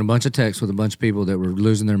 I was in a bunch of texts with a bunch of people that were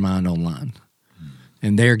losing their mind online.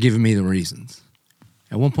 And they're giving me the reasons.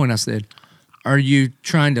 At one point I said, are you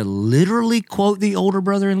trying to literally quote the older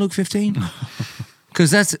brother in Luke 15? Because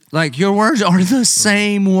that's like, your words are the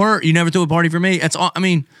same word. You never threw a party for me. That's all. I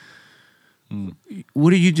mean,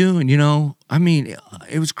 what are you doing? I mean,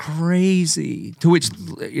 it was crazy. To which,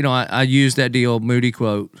 I used that old Moody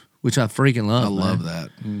quote, which I freaking love. I love that.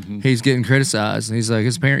 He's getting criticized, and he's like,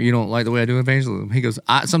 his parent, you don't like the way I do evangelism. He goes,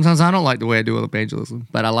 sometimes I don't like the way I do evangelism,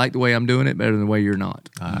 but I like the way I'm doing it better than the way you're not.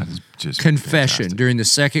 Just Confession, fantastic. during the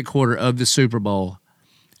second quarter of the Super Bowl,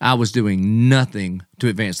 I was doing nothing to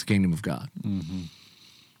advance the kingdom of God.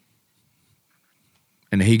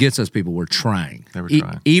 And He Gets Us people were trying. They were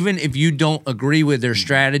trying. Even if you don't agree with their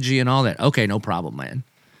strategy and all that, okay, no problem, man.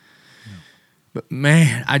 But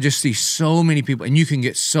man, I just see so many people, and you can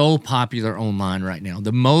get so popular online right now.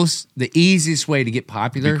 The easiest way to get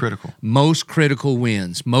popular, Be critical. Most critical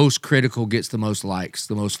wins. Most critical gets the most likes,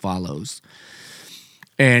 the most follows.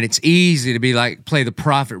 And it's easy to be like, play the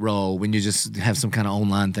prophet role when you just have some kind of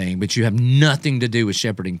online thing, but you have nothing to do with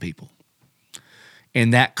shepherding people.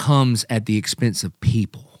 And that comes at the expense of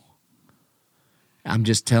people. I'm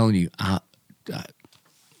just telling you,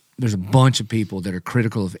 there's a bunch of people that are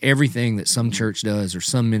critical of everything that some church does or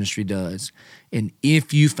some ministry does. And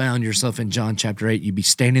if you found yourself in John chapter 8, you'd be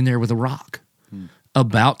standing there with a rock,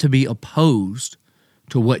 about to be opposed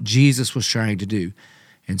to what Jesus was trying to do.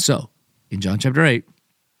 And so, in John chapter 8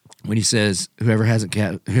 when he says,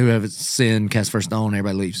 whoever sinned, cast first stone,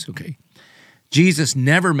 everybody leaves. Okay. Jesus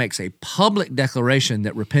never makes a public declaration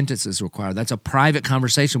that repentance is required. That's a private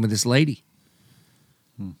conversation with this lady.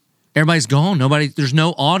 Everybody's gone. There's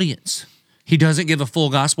no audience. He doesn't give a full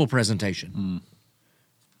gospel presentation.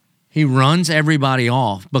 He runs everybody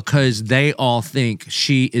off because they all think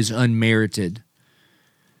she is unmerited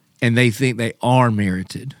and they think they are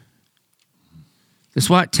merited. That's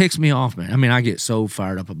why it ticks me off, man. I mean, I get so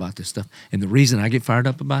fired up about this stuff. And the reason I get fired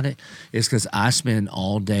up about it is because I spend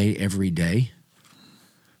all day, every day,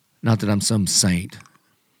 not that I'm some saint,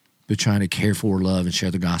 but trying to care for, love, and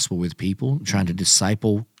share the gospel with people, trying to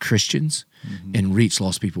disciple Christians and reach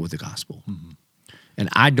lost people with the gospel. And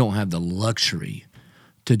I don't have the luxury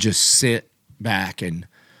to just sit back and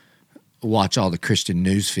watch all the Christian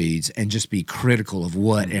news feeds and just be critical of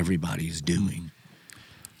what everybody's doing.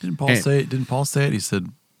 Didn't Paul say it? He said,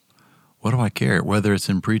 what do I care? Whether it's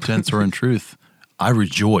in pretense or in truth, I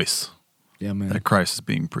rejoice that Christ is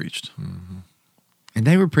being preached. And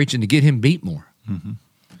they were preaching to get him beat more.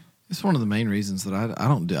 It's one of the main reasons that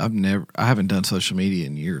I haven't done social media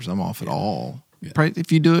in years. I'm off it all. Yeah.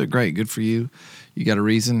 If you do it, great, good for you. You got a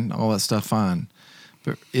reason, all that stuff, fine.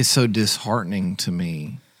 But it's so disheartening to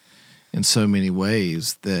me in so many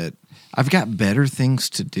ways that I've got better things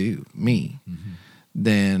to do,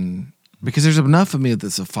 than because there's enough of me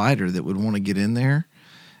that's a fighter that would want to get in there,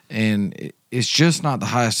 and it's just not the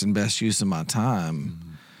highest and best use of my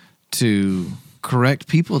time to correct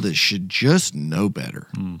people that should just know better.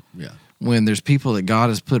 When there's people that God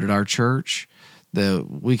has put at our church that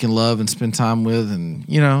we can love and spend time with, and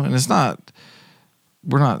and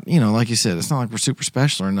we're not, like you said, it's not like we're super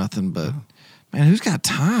special or nothing, but man, who's got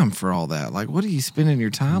time for all that? Like, what are you spending your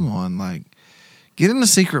time on? Like, get in a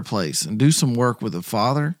secret place and do some work with the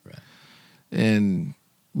Father, and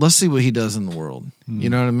let's see what he does in the world. You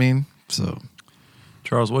know what I mean? So,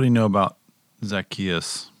 Charles, what do you know about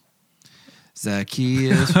Zacchaeus?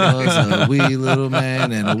 Zacchaeus was a wee little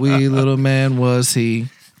man, and a wee little man was he.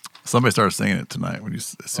 Somebody started singing it tonight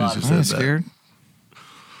as soon as you said that. Scared.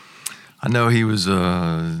 I know he was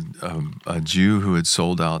a Jew who had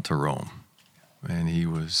sold out to Rome, and he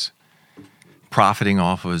was profiting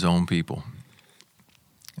off of his own people.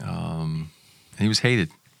 He was hated.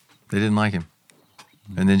 They didn't like him.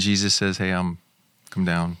 And then Jesus says, hey, come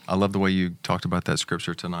down. I love the way you talked about that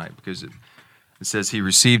scripture tonight, because it says he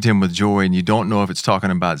received him with joy, and you don't know if it's talking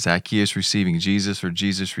about Zacchaeus receiving Jesus or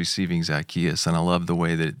Jesus receiving Zacchaeus. And I love the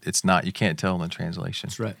way that it's not, you can't tell in the translation.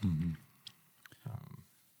 That's right.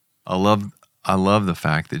 I love the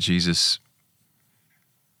fact that Jesus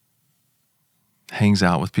hangs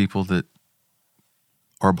out with people that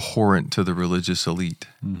are abhorrent to the religious elite,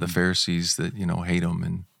 the Pharisees that, hate him.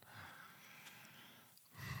 And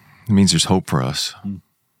it means there's hope for us.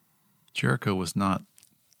 Jericho was not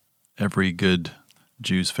every good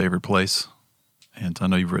Jew's favorite place. And I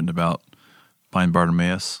know you've written about blind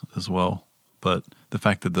Bartimaeus as well. But the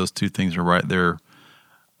fact that those two things are right there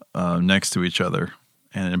next to each other,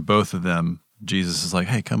 and in both of them, Jesus is like,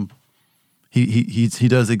 hey, come. He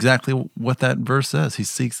does exactly what that verse says. He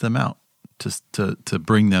seeks them out to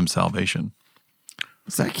bring them salvation.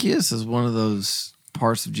 Zacchaeus is one of those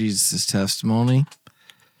parts of Jesus' testimony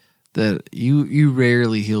that you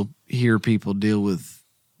rarely hear people deal with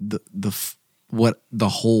the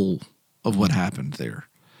whole of what happened there.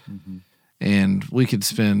 And we could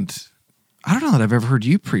spend, I don't know that I've ever heard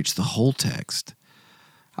you preach the whole text.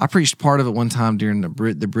 I preached part of it one time during the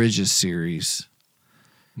Bridges series.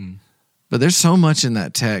 But there's so much in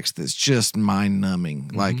that text that's just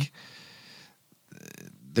mind-numbing. Like,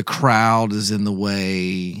 the crowd is in the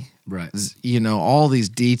way. Right. All these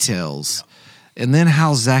details. And then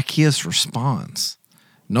how Zacchaeus responds.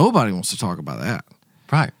 Nobody wants to talk about that.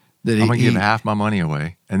 Right. I'm going to give half my money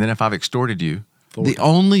away. And then if I've extorted you. The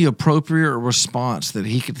only appropriate response that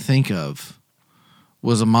he could think of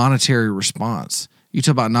was a monetary response. You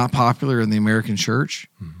talk about not popular in the American church.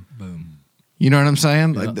 Boom. You know what I'm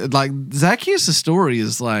saying? Yeah. Like Zacchaeus' story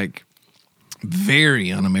is like very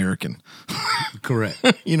un-American. Correct.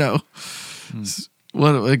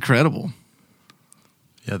 What incredible.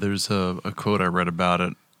 Yeah, there's a quote I read about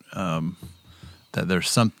it, that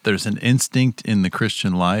there's an instinct in the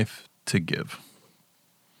Christian life to give.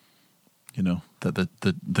 That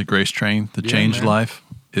the grace train, the changed life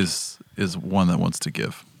is one that wants to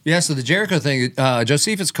give. Yeah, so the Jericho thing,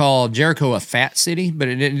 Josephus called Jericho a fat city, but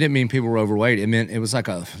it didn't mean people were overweight. It meant it was like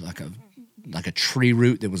a tree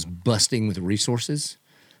root that was busting with resources.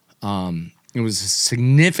 It was a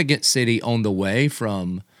significant city on the way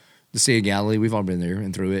from the Sea of Galilee. We've all been there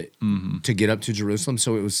and through it to get up to Jerusalem.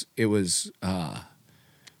 So it was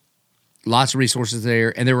lots of resources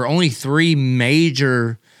there, and there were only 3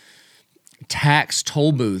 major tax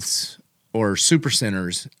toll booths or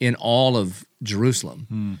supercenters in all of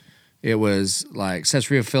Jerusalem. It was like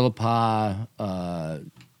Caesarea Philippi,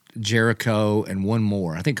 Jericho, and one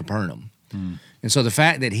more, I think Capernaum. And so the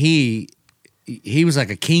fact that he was like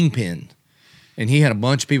a kingpin, and he had a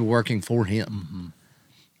bunch of people working for him.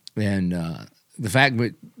 And the fact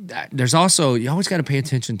that there's also, you always got to pay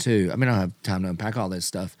attention to, I mean, I don't have time to unpack all that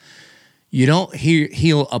stuff. You don't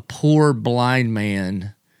heal a poor blind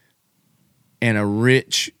man and a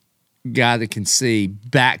rich guy that can see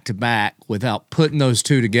back to back without putting those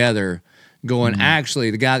two together, going,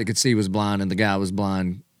 actually, the guy that could see was blind and the guy was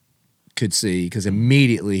blind could see, because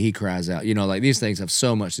immediately he cries out. You know, like these things have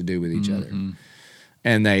so much to do with each other.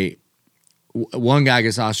 And one guy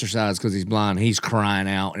gets ostracized because he's blind, he's crying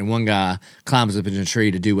out, and one guy climbs up in a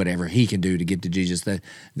tree to do whatever he can do to get to Jesus.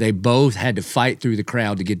 They both had to fight through the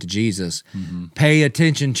crowd to get to Jesus. Pay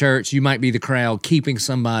attention, church. You might be the crowd keeping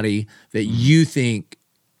somebody that you think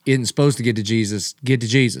isn't supposed to get to Jesus. Get to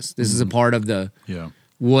Jesus. This is a part of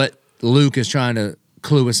what Luke is trying to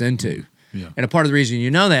clue us into. And a part of the reason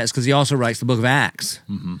you know that is because he also writes the book of Acts.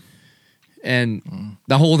 And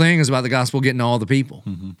the whole thing is about the gospel getting to all the people.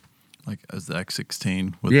 Like as the Acts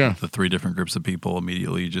 16 with the 3 different groups of people,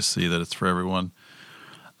 immediately you just see that it's for everyone.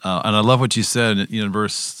 And I love what you said in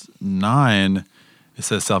verse 9. It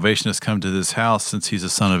says, salvation has come to this house since he's a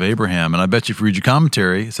son of Abraham. And I bet you if you read your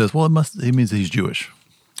commentary, it says, well, he means that he's Jewish.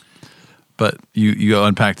 But you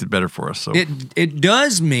unpacked it better for us. So it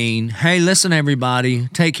does mean, hey, listen, everybody,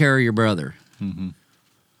 take care of your brother.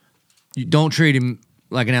 You don't treat him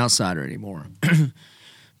like an outsider anymore.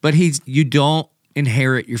 But you don't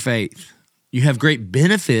inherit your faith. You have great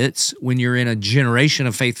benefits when you're in a generation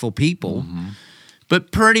of faithful people,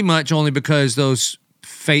 but pretty much only because those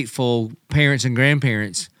faithful parents and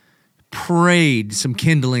grandparents prayed some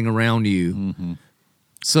kindling around you,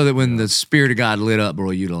 so that when the Spirit of God lit up,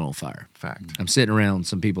 bro, you lit on fire. Fact. I'm sitting around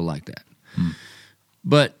some people like that.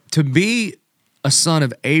 But to be a son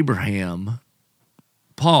of Abraham,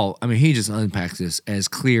 Paul, I mean, he just unpacks this as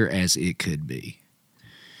clear as it could be.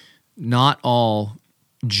 Not all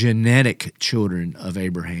genetic children of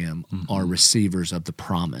Abraham are receivers of the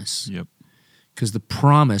promise. Because the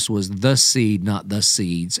promise was the seed, not the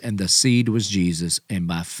seeds, and the seed was Jesus, and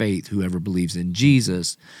by faith, whoever believes in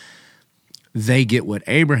Jesus, they get what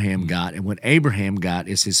Abraham got, and what Abraham got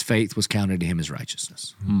is his faith was counted to him as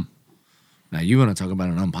righteousness. Now, you want to talk about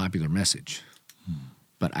an unpopular message,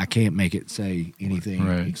 but I can't make it say anything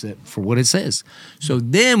except for what it says. So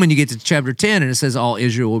then when you get to chapter 10 and it says all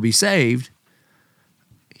Israel will be saved,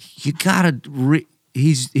 you got to,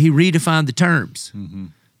 he redefined the terms.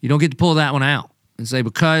 You don't get to pull that one out and say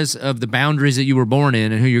because of the boundaries that you were born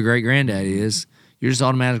in and who your great-granddaddy is, you're just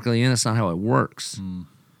automatically in. That's not how it works.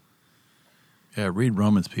 Yeah, read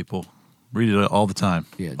Romans, people. Read it all the time,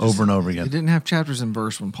 over and over again. It didn't have chapters and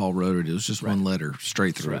verse when Paul wrote it. It was just one letter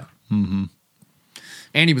straight through.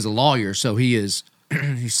 And he was a lawyer, so he's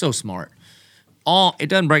so smart. It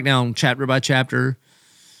doesn't break down chapter by chapter,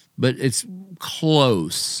 but it's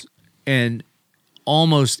close. And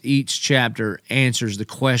almost each chapter answers the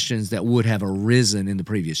questions that would have arisen in the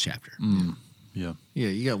previous chapter. Yeah,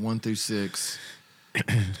 you got 1 through 6,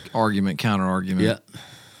 argument, counter-argument,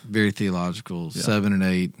 very theological. 7 and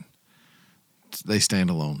 8, they stand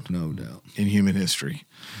alone. No doubt. In human history.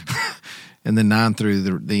 And then 9 through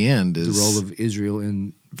the end is the role of Israel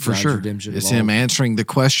in for God's sure. redemption. It's him answering the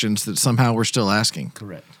questions that somehow we're still asking.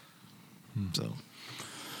 Correct. So,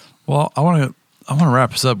 well, I want to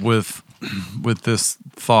wrap us up with this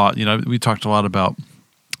thought. You know, we talked about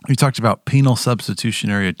penal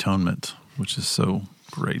substitutionary atonement, which is so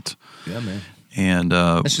great. Yeah, man. And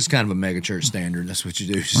that's just kind of a megachurch standard. That's what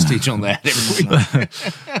you do. Just teach on that every week.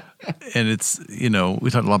 And it's, we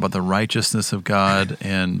talked a lot about the righteousness of God,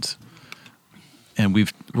 and we're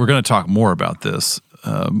going to talk more about this.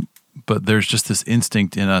 But there's just this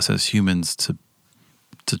instinct in us as humans to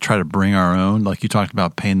try to bring our own. Like you talked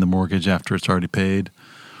about paying the mortgage after it's already paid,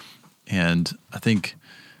 and I think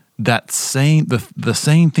that the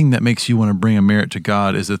same thing that makes you want to bring a merit to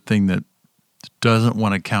God is a thing that doesn't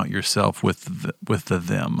want to count yourself with the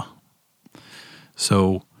them.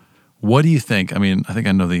 So what do you think? I mean, I think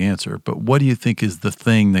I know the answer, but what do you think is the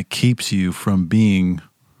thing that keeps you from being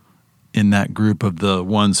in that group of the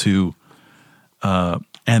ones who,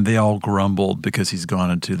 and they all grumbled because he's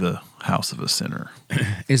gone into the house of a sinner?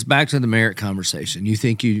 It's back to the merit conversation. You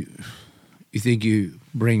think you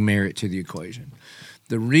bring merit to the equation.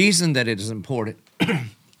 The reason that it is important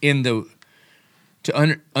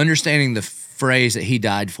understanding the phrase that he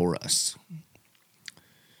died for us.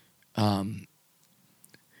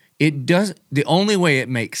 The only way it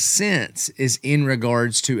makes sense is in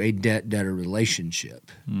regards to a debt-debtor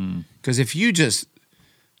relationship. Because if you just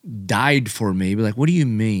died for me, be like, what do you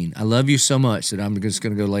mean? I love you so much that I'm just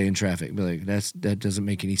going to go lay in traffic. Be like, that doesn't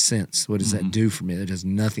make any sense. What does that do for me? That does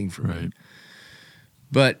nothing for me.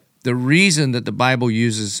 But the reason that the Bible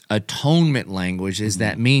uses atonement language is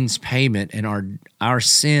that means payment, and our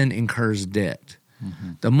sin incurs debt.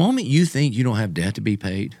 The moment you think you don't have debt to be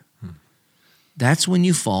paid, that's when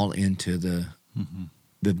you fall into the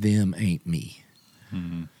them ain't me.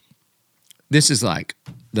 This is like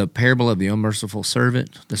the parable of the unmerciful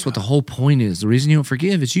servant. That's what the whole point is. The reason you don't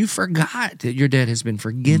forgive is you forgot that your debt has been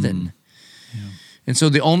forgiven. And so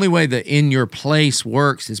the only way that in your place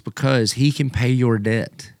works is because he can pay your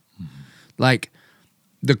debt. Like,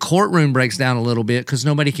 the courtroom breaks down a little bit because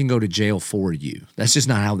nobody can go to jail for you. That's just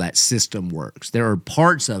not how that system works. There are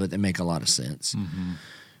parts of it that make a lot of sense.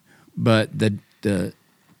 But the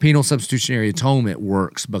penal substitutionary atonement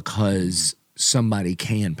works because somebody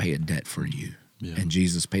can pay a debt for you. And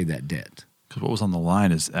Jesus paid that debt. Because what was on the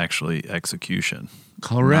line is actually execution.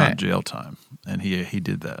 Correct. Not jail time. And he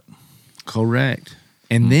did that. Correct.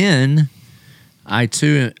 And then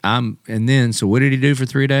so what did he do for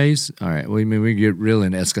 3 days? All right, we get real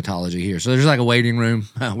in eschatology here. So there's like a waiting room.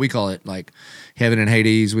 We call it like heaven and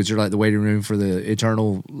Hades, which are like the waiting room for the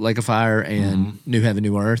eternal lake of fire and new heaven,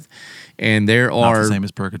 new earth. And there are... Not the same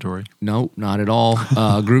as purgatory. No, not at all.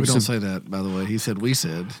 Groups we don't say that, by the way. He said we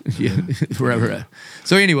said. Right.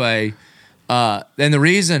 So anyway, then the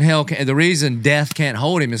reason death can't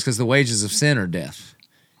hold him is because the wages of sin are death.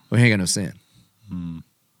 Well, he ain't got no sin.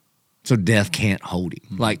 So death can't hold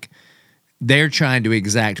him. Like, they're trying to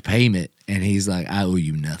exact payment, and he's like, I owe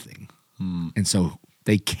you nothing. And so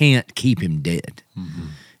they can't keep him dead.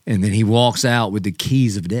 And then he walks out with the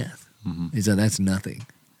keys of death. He said, that's nothing.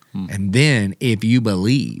 And then if you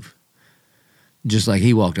believe, just like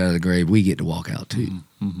he walked out of the grave, we get to walk out too.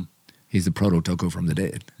 He's the prototoko from the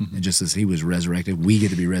dead. And just as he was resurrected, we get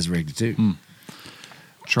to be resurrected too.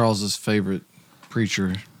 Charles's favorite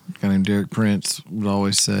preacher, a guy named Derek Prince, would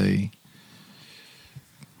always say,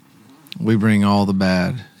 we bring all the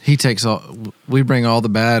bad. We bring all the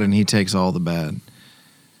bad, and he takes all the bad.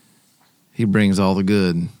 He brings all the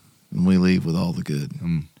good, and we leave with all the good.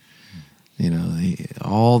 You know,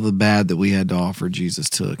 all the bad that we had to offer, Jesus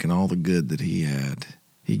took, and all the good that he had,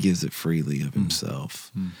 he gives it freely of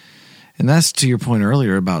himself. And that's to your point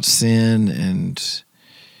earlier about sin and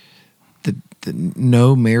the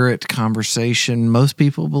no merit conversation. Most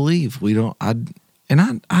people believe we don't. I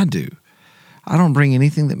do. I don't bring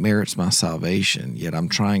anything that merits my salvation, yet I'm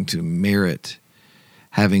trying to merit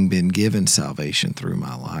having been given salvation through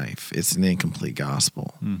my life. It's an incomplete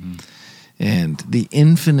gospel. And the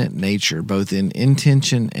infinite nature, both in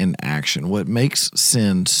intention and action, what makes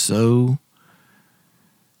sin so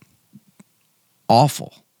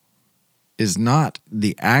awful is not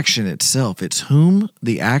the action itself, it's whom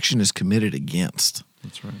the action is committed against.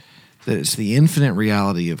 That's right. That it's the infinite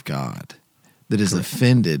reality of God that is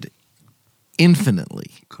offended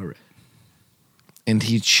infinitely. Correct. And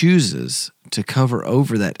he chooses to cover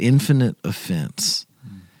over that infinite offense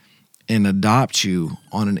and adopt you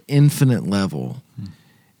on an infinite level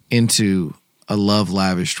into a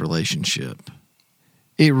love-lavished relationship.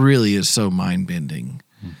 It really is so mind-bending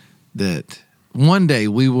that one day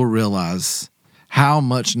we will realize how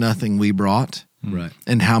much nothing we brought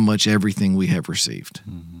and how much everything we have received.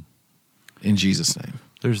 In Jesus' name.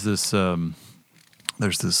 There's this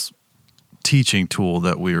teaching tool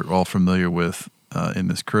that we're all familiar with in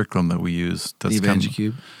this curriculum that we use. That's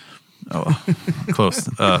EvangeCube. Oh, close.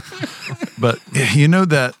 But you know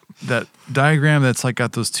that diagram that's like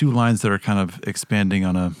got those two lines that are kind of expanding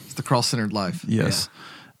on a... It's the cross-centered life. Yes. Yeah.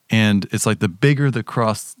 And it's like the bigger the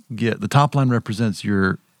cross the top line represents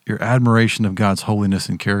your admiration of God's holiness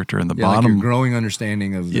and character, and the bottom... like your growing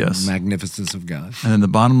understanding of the magnificence of God. And then the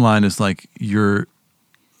bottom line is like your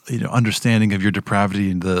understanding of your depravity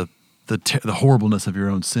and the horribleness of your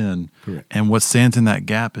own sin. Correct. And what stands in that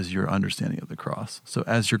gap is your understanding of the cross. So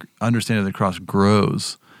as your understanding of the cross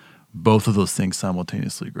grows, both of those things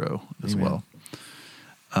simultaneously grow as well.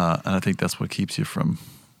 And I think that's what keeps you from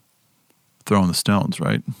throwing the stones,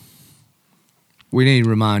 right? We need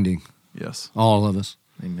reminding. Yes. All of us.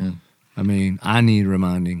 Amen. I mean, I need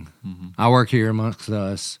reminding. I work here amongst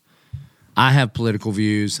us. I have political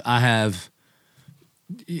views. I have...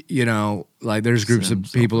 like there's groups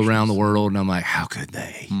of people around the world, and I'm like, how could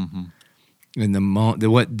they? And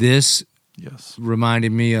what this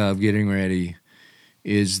reminded me of getting ready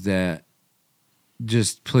is that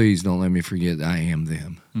just please don't let me forget that I am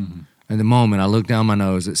them. And the moment I look down my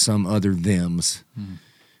nose at some other thems,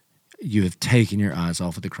 you have taken your eyes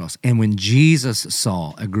off of the cross. And when Jesus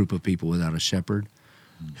saw a group of people without a shepherd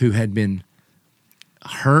who had been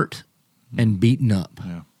hurt and beaten up,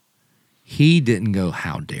 he didn't go,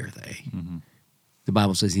 how dare they? The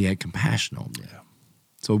Bible says he had compassion on them.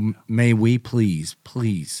 So may we please,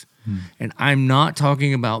 and I'm not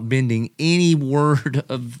talking about bending any word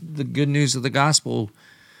of the good news of the gospel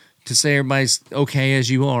to say everybody's okay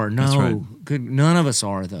as you are. No, That's right. good. None of us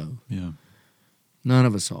are, though. Yeah. None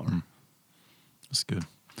of us are. That's good.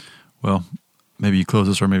 Well, maybe you close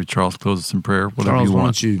us, or maybe Charles close us in prayer, whatever Charles, you why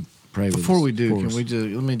want. don't you pray with us? Before we do, for can us? we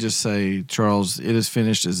let me just say, Charles, it is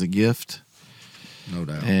finished as a gift. No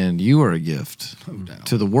doubt. And you are a gift No doubt.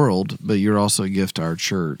 to the world, but you're also a gift to our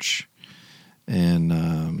church. And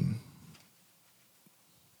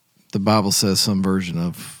the Bible says some version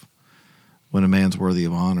of when a man's worthy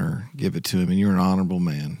of honor, give it to him. And you're an honorable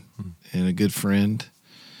man and a good friend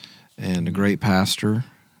and a great pastor.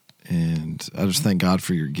 And I just thank God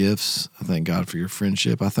for your gifts. I thank God for your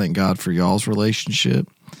friendship. I thank God for y'all's relationship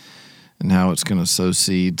and how it's going to sow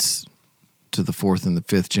seeds to the 4th and the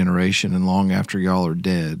 5th generation. And long after y'all are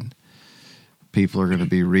dead, people are going to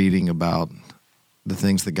be reading about the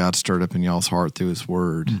things that God stirred up in y'all's heart through his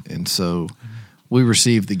word. And so we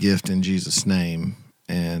received the gift in Jesus' name.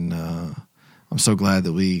 And I'm so glad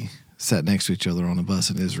that we sat next to each other on a bus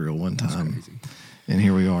in Israel one time. And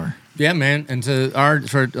here we are. Yeah, man. And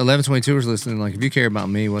for 1122ers listening, like if you care about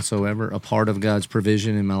me whatsoever, a part of God's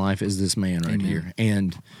provision in my life is this man right here.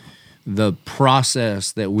 And the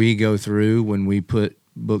process that we go through when we put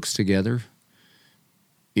books together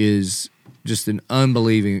is just an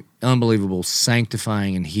unbelievable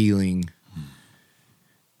sanctifying and healing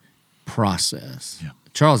process. Yeah.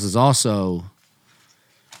 Charles is also,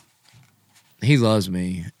 he loves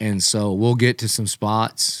me. And so we'll get to some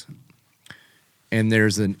spots and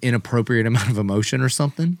there's an inappropriate amount of emotion or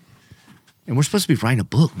something. And we're supposed to be writing a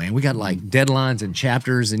book, man. We got like deadlines and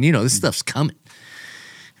chapters and, this stuff's coming.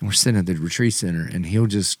 And we're sitting at the retreat center and he'll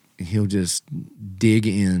just dig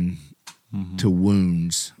in to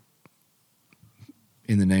wounds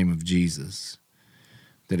in the name of Jesus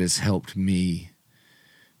that has helped me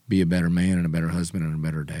be a better man and a better husband and a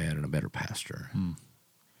better dad and a better pastor.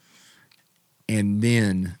 And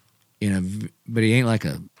then but he ain't like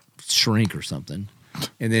a shrink or something.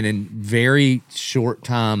 And then in very short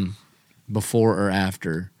time before or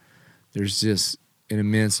after, there's just an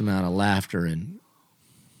immense amount of laughter and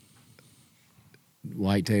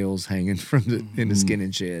whitetails hanging from in the skin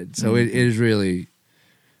and shed. So it is really,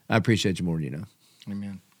 I appreciate you more than you know.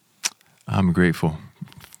 Amen. I'm grateful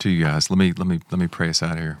to you guys. Let me pray us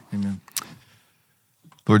out of here. Amen.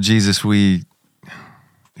 Lord Jesus,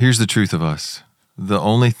 here's the truth of us. The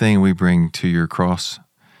only thing we bring to your cross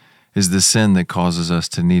is the sin that causes us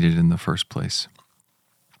to need it in the first place.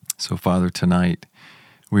 So, Father, tonight,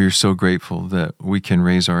 we are so grateful that we can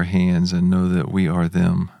raise our hands and know that we are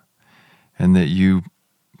them and that you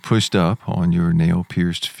pushed up on your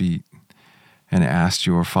nail-pierced feet and asked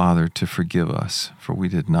your Father to forgive us, for we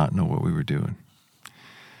did not know what we were doing.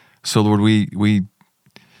 So, Lord, we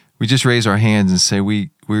just raise our hands and say, we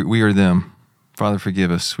are them. Father,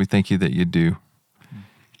 forgive us. We thank you that you do.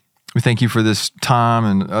 We thank you for this time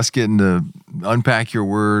and us getting to unpack your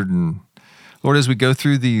word. And Lord, as we go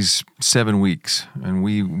through these 7 weeks and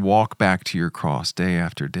we walk back to your cross day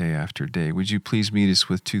after day after day, would you please meet us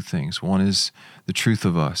with 2 things? One is the truth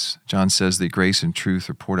of us. John says that grace and truth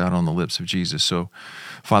are poured out on the lips of Jesus. So,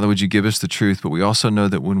 Father, would you give us the truth? But we also know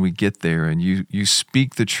that when we get there and you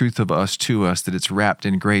speak the truth of us to us, that it's wrapped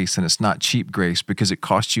in grace and it's not cheap grace because it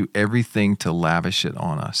costs you everything to lavish it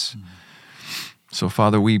on us. So,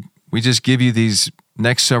 Father, we just give you these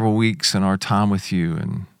next several weeks and our time with you,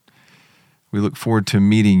 and we look forward to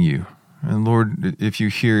meeting you. And Lord, if you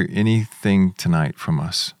hear anything tonight from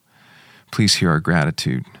us, please hear our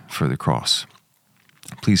gratitude for the cross.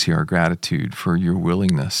 Please hear our gratitude for your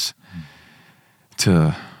willingness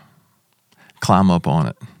to climb up on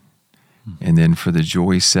it, and then for the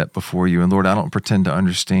joy set before you. And Lord, I don't pretend to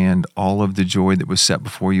understand all of the joy that was set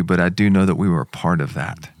before you, but I do know that we were a part of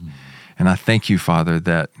that. And I thank you, Father,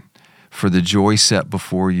 that for the joy set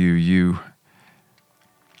before you, you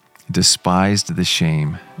despised the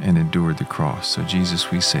shame and endured the cross. So,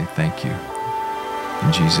 Jesus, we say thank you.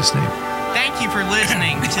 In Jesus' name. Thank you for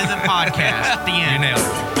listening to the podcast. The end. You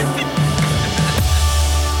nailed it.